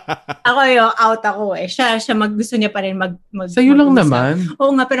 Out ako eh. Siya gusto niya pa rin Sa'yo lang naman.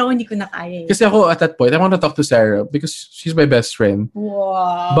 Oo nga, pero hindi ko na kaya eh. Kasi ako, at that point, I want to talk to Sarah because she's my best friend.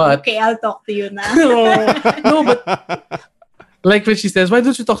 Wow. But, okay, I'll talk to you na. no, but... Like when she says, why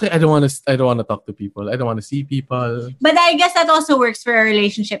don't you talk to... I don't want to talk to people. I don't want to see people. But I guess that also works for a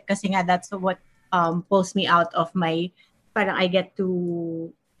relationship kasi nga that's what pulls me out of my... Parang I get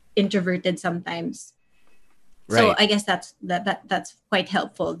too introverted sometimes. Right. So I guess that's quite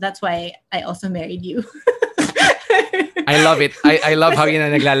helpful. That's why I also married you. I love it. I love how yun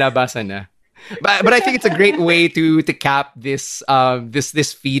na naglalabasan na. But I think it's a great way to cap this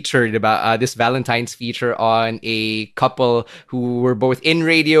this feature, diba? This Valentine's feature on a couple who were both in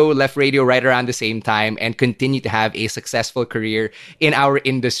radio, left radio right around the same time, and continue to have a successful career in our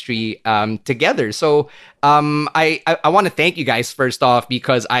industry together. So I want to thank you guys first off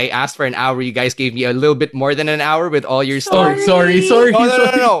because I asked for an hour. You guys gave me a little bit more than an hour with all your stories. Sorry.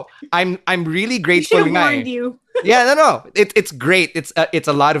 Oh, no. I'm really grateful. I should have warned you. Yeah, no. It's great. It's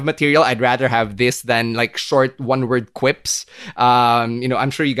a lot of material. I'd rather have this than like short one-word quips.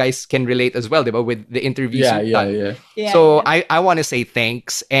 I'm sure you guys can relate as well, diba, with the interviews. Yeah. So I want to say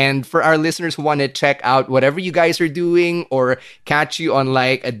thanks. And for our listeners who want to check out whatever you guys are doing or catch you on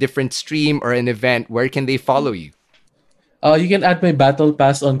like a different stream or an event, where can they follow you? You can add my battle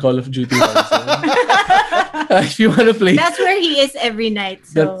pass on Call of Duty. If you want to play. That's where he is every night.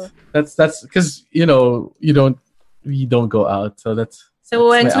 So that's because we don't go out. So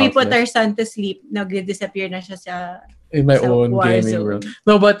once we put our son to sleep, nag-disappear na siya sa in my own gaming world.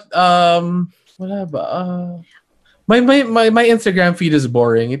 No, but wala ba? My Instagram feed is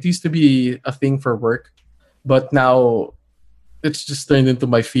boring. It used to be a thing for work, but now it's just turned into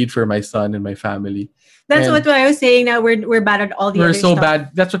my feed for my son and my family. That's what I was saying. Now we're bad at all the other stuff. We're so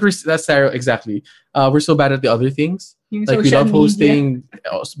bad. That's Sarah, exactly. We're so bad at the other things. Like we love hosting,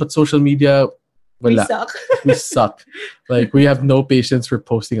 but social media, wala. We suck. Like we have no patience for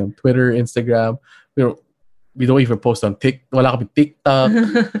posting on Twitter, Instagram. We don't even post on wala kami TikTok.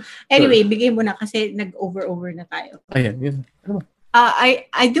 Anyway, bigay mo na kasi nag-over na tayo. Ayan.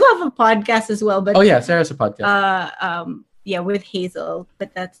 I do have a podcast as well, but Sarah's a podcast. With Hazel,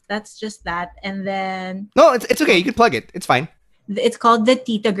 but that's just that. And then no, it's okay. You can plug it. It's fine. It's called The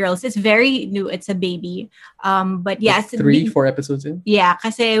Tita Girls. It's very new. It's a baby. But yeah, it's 3-4 episodes in. Yeah,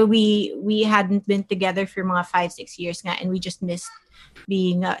 kasi we hadn't been together for mga 5-6 years nga, and we just missed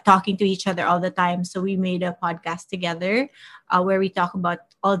being talking to each other all the time. So we made a podcast together where we talk about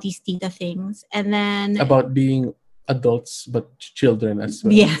all these tita things, and then about being adults but children as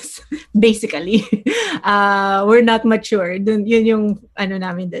well. Yes, basically. We're not mature. Yun yung ano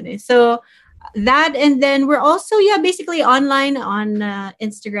namin dun eh. So that, and then we're also basically online on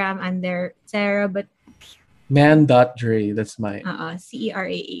Instagram. I'm there, Sarah, but man.dre, that's my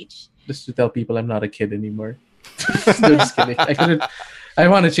CERAH. Just to tell people I'm not a kid anymore. No, just kidding. I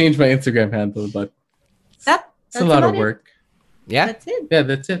want to change my Instagram handle, but that's a lot of work. Yeah, that's it. Yeah,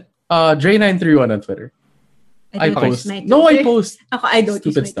 that's it. Dre931 on Twitter. I post. No, I post. I don't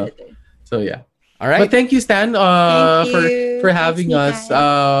stupid stuff. Twitter. So yeah. All right. But thank you, Stan, for having us.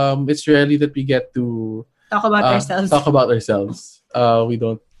 It's rarely that we get to talk about ourselves. We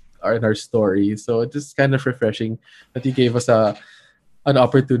don't are in our story, so it's just kind of refreshing that you gave us an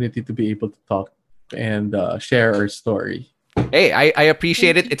opportunity to be able to talk and share our story. Hey, I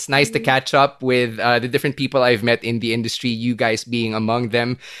appreciate it. It's nice to catch up with the different people I've met in the industry, you guys being among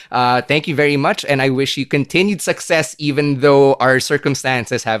them. Thank you very much, and I wish you continued success even though our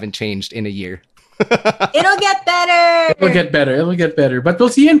circumstances haven't changed in a year. It'll get better. It'll get better. But we'll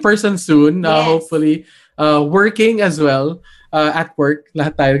see you in person soon, yes. Hopefully. Working as well. At work,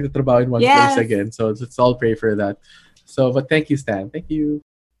 lahat tayo nagtatrabaho in one place again. So let's all pray for that. So, but thank you, Stan. Thank you.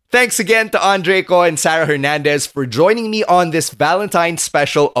 Thanks again to Andre Ko and Sarah Hernandez for joining me on this Valentine's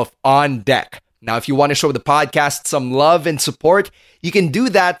special of On Deck. Now, if you want to show the podcast some love and support, you can do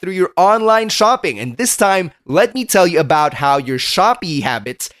that through your online shopping. And this time, let me tell you about how your Shopee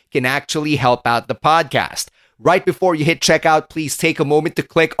habits can actually help out the podcast. Right before you hit checkout, please take a moment to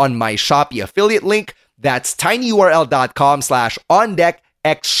click on my Shopee affiliate link. That's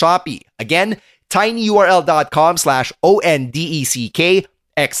tinyurl.com/ondeckxshopee. Again, tinyurl.com/ONDECKXSHOPEE.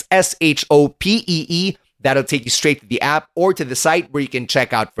 That'll take you straight to the app or to the site where you can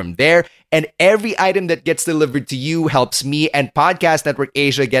check out from there. And every item that gets delivered to you helps me and Podcast Network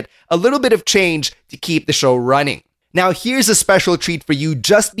Asia get a little bit of change to keep the show running. Now, here's a special treat for you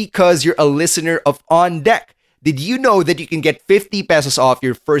just because you're a listener of On Deck. Did you know that you can get 50 pesos off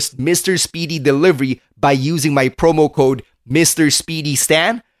your first Mr. Speedy delivery by using my promo code Mr. Speedy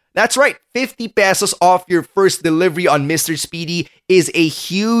Stan? That's right, 50 pesos off your first delivery on Mr. Speedy is a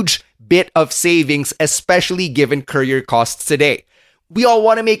huge bit of savings, especially given courier costs today. We all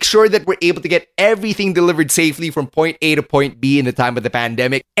want to make sure that we're able to get everything delivered safely from point A to point B in the time of the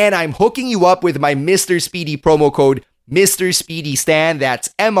pandemic, and I'm hooking you up with my Mr. Speedy promo code Mr. Speedy Stan. That's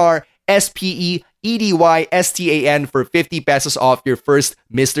MRSPEEDYSTAN for 50 pesos off your first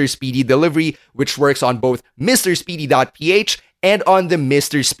Mr. Speedy delivery, which works on both MrSpeedy.ph and on the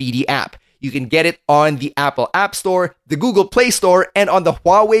Mr. Speedy app. You can get it on the Apple App Store, the Google Play Store, and on the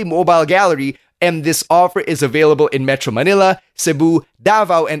Huawei Mobile Gallery. And this offer is available in Metro Manila, Cebu,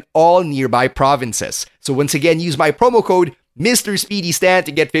 Davao, and all nearby provinces. So once again, use my promo code Mr. Speedy Stan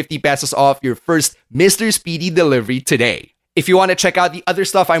to get 50 pesos off your first Mr. Speedy delivery today. If you want to check out the other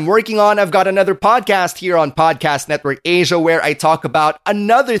stuff I'm working on, I've got another podcast here on Podcast Network Asia where I talk about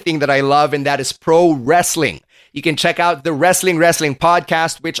another thing that I love, and that is pro wrestling. You can check out the Wrestling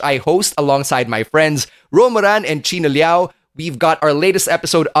podcast, which I host alongside my friends Romoran and Chino Liao. We've got our latest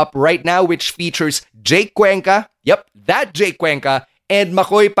episode up right now, which features Jake Cuenca. Yep, that Jake Cuenca. And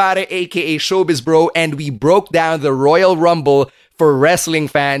Makoy Pare, aka Showbiz Bro. And we broke down the Royal Rumble for wrestling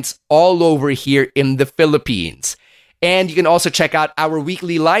fans all over here in the Philippines. And you can also check out our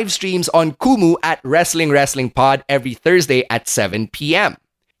weekly live streams on Kumu at Wrestling Pod every Thursday at 7 p.m.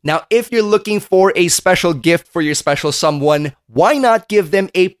 Now, if you're looking for a special gift for your special someone, why not give them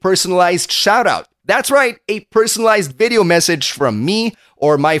a personalized shout out? That's right, a personalized video message from me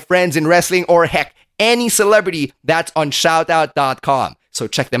or my friends in wrestling, or heck, any celebrity that's on shoutout.com. So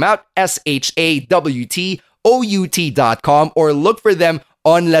check them out, SHAWTOUT.com, or look for them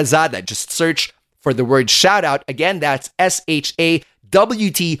on Lazada. Just search for the word shoutout. Again, that's SHAWTOUT.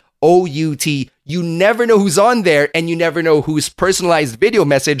 You never know who's on there, and you never know whose personalized video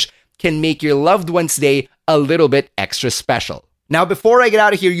message can make your loved one's day a little bit extra special. Now, before I get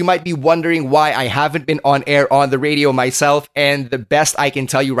out of here, you might be wondering why I haven't been on air on the radio myself, and the best I can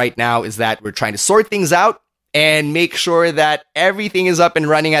tell you right now is that we're trying to sort things out and make sure that everything is up and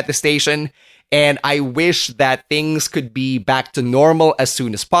running at the station, and I wish that things could be back to normal as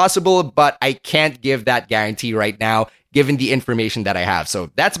soon as possible, but I can't give that guarantee right now, given the information that I have.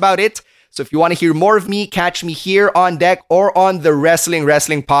 So that's about it. So if you want to hear more of me, catch me here on Deck or on the Wrestling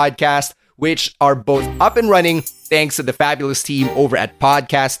podcast, which are both up and running thanks to the fabulous team over at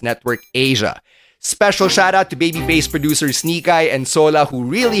Podcast Network Asia. Special shout out to babyface producers Nikai and Sola, who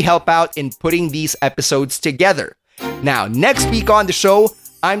really help out in putting these episodes together. Now, next week on the show,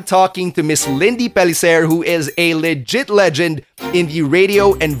 I'm talking to Miss Lindy Pellicer, who is a legit legend in the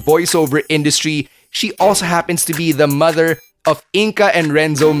radio and voiceover industry. She also happens to be the mother of Inka and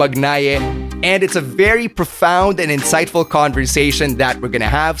Renzo Magnaye, and it's a very profound and insightful conversation that we're gonna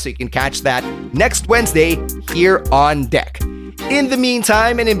have, so you can catch that next Wednesday here on Deck. In the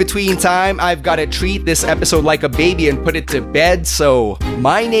meantime and in between time, I've got to treat this episode like a baby and put it to bed. So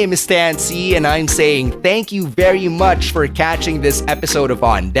my name is Stan C, and I'm saying thank you very much for catching this episode of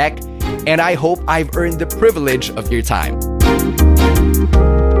On Deck, and I hope I've earned the privilege of your time.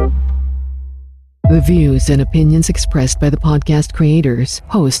 The views and opinions expressed by the podcast creators,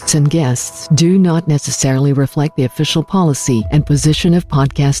 hosts, and guests do not necessarily reflect the official policy and position of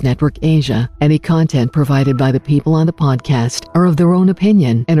Podcast Network Asia. Any content provided by the people on the podcast are of their own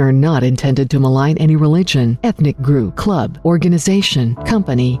opinion and are not intended to malign any religion, ethnic group, club, organization,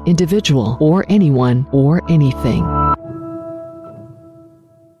 company, individual, or anyone or anything.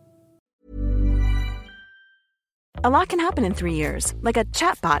 A lot can happen in 3 years, like a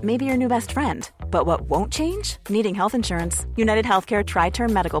chatbot may be your new best friend. But what won't change? Needing health insurance. United Healthcare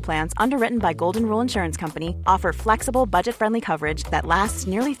Tri-Term Medical Plans, underwritten by Golden Rule Insurance Company, offer flexible, budget-friendly coverage that lasts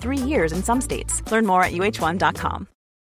nearly 3 years in some states. Learn more at UH1.com.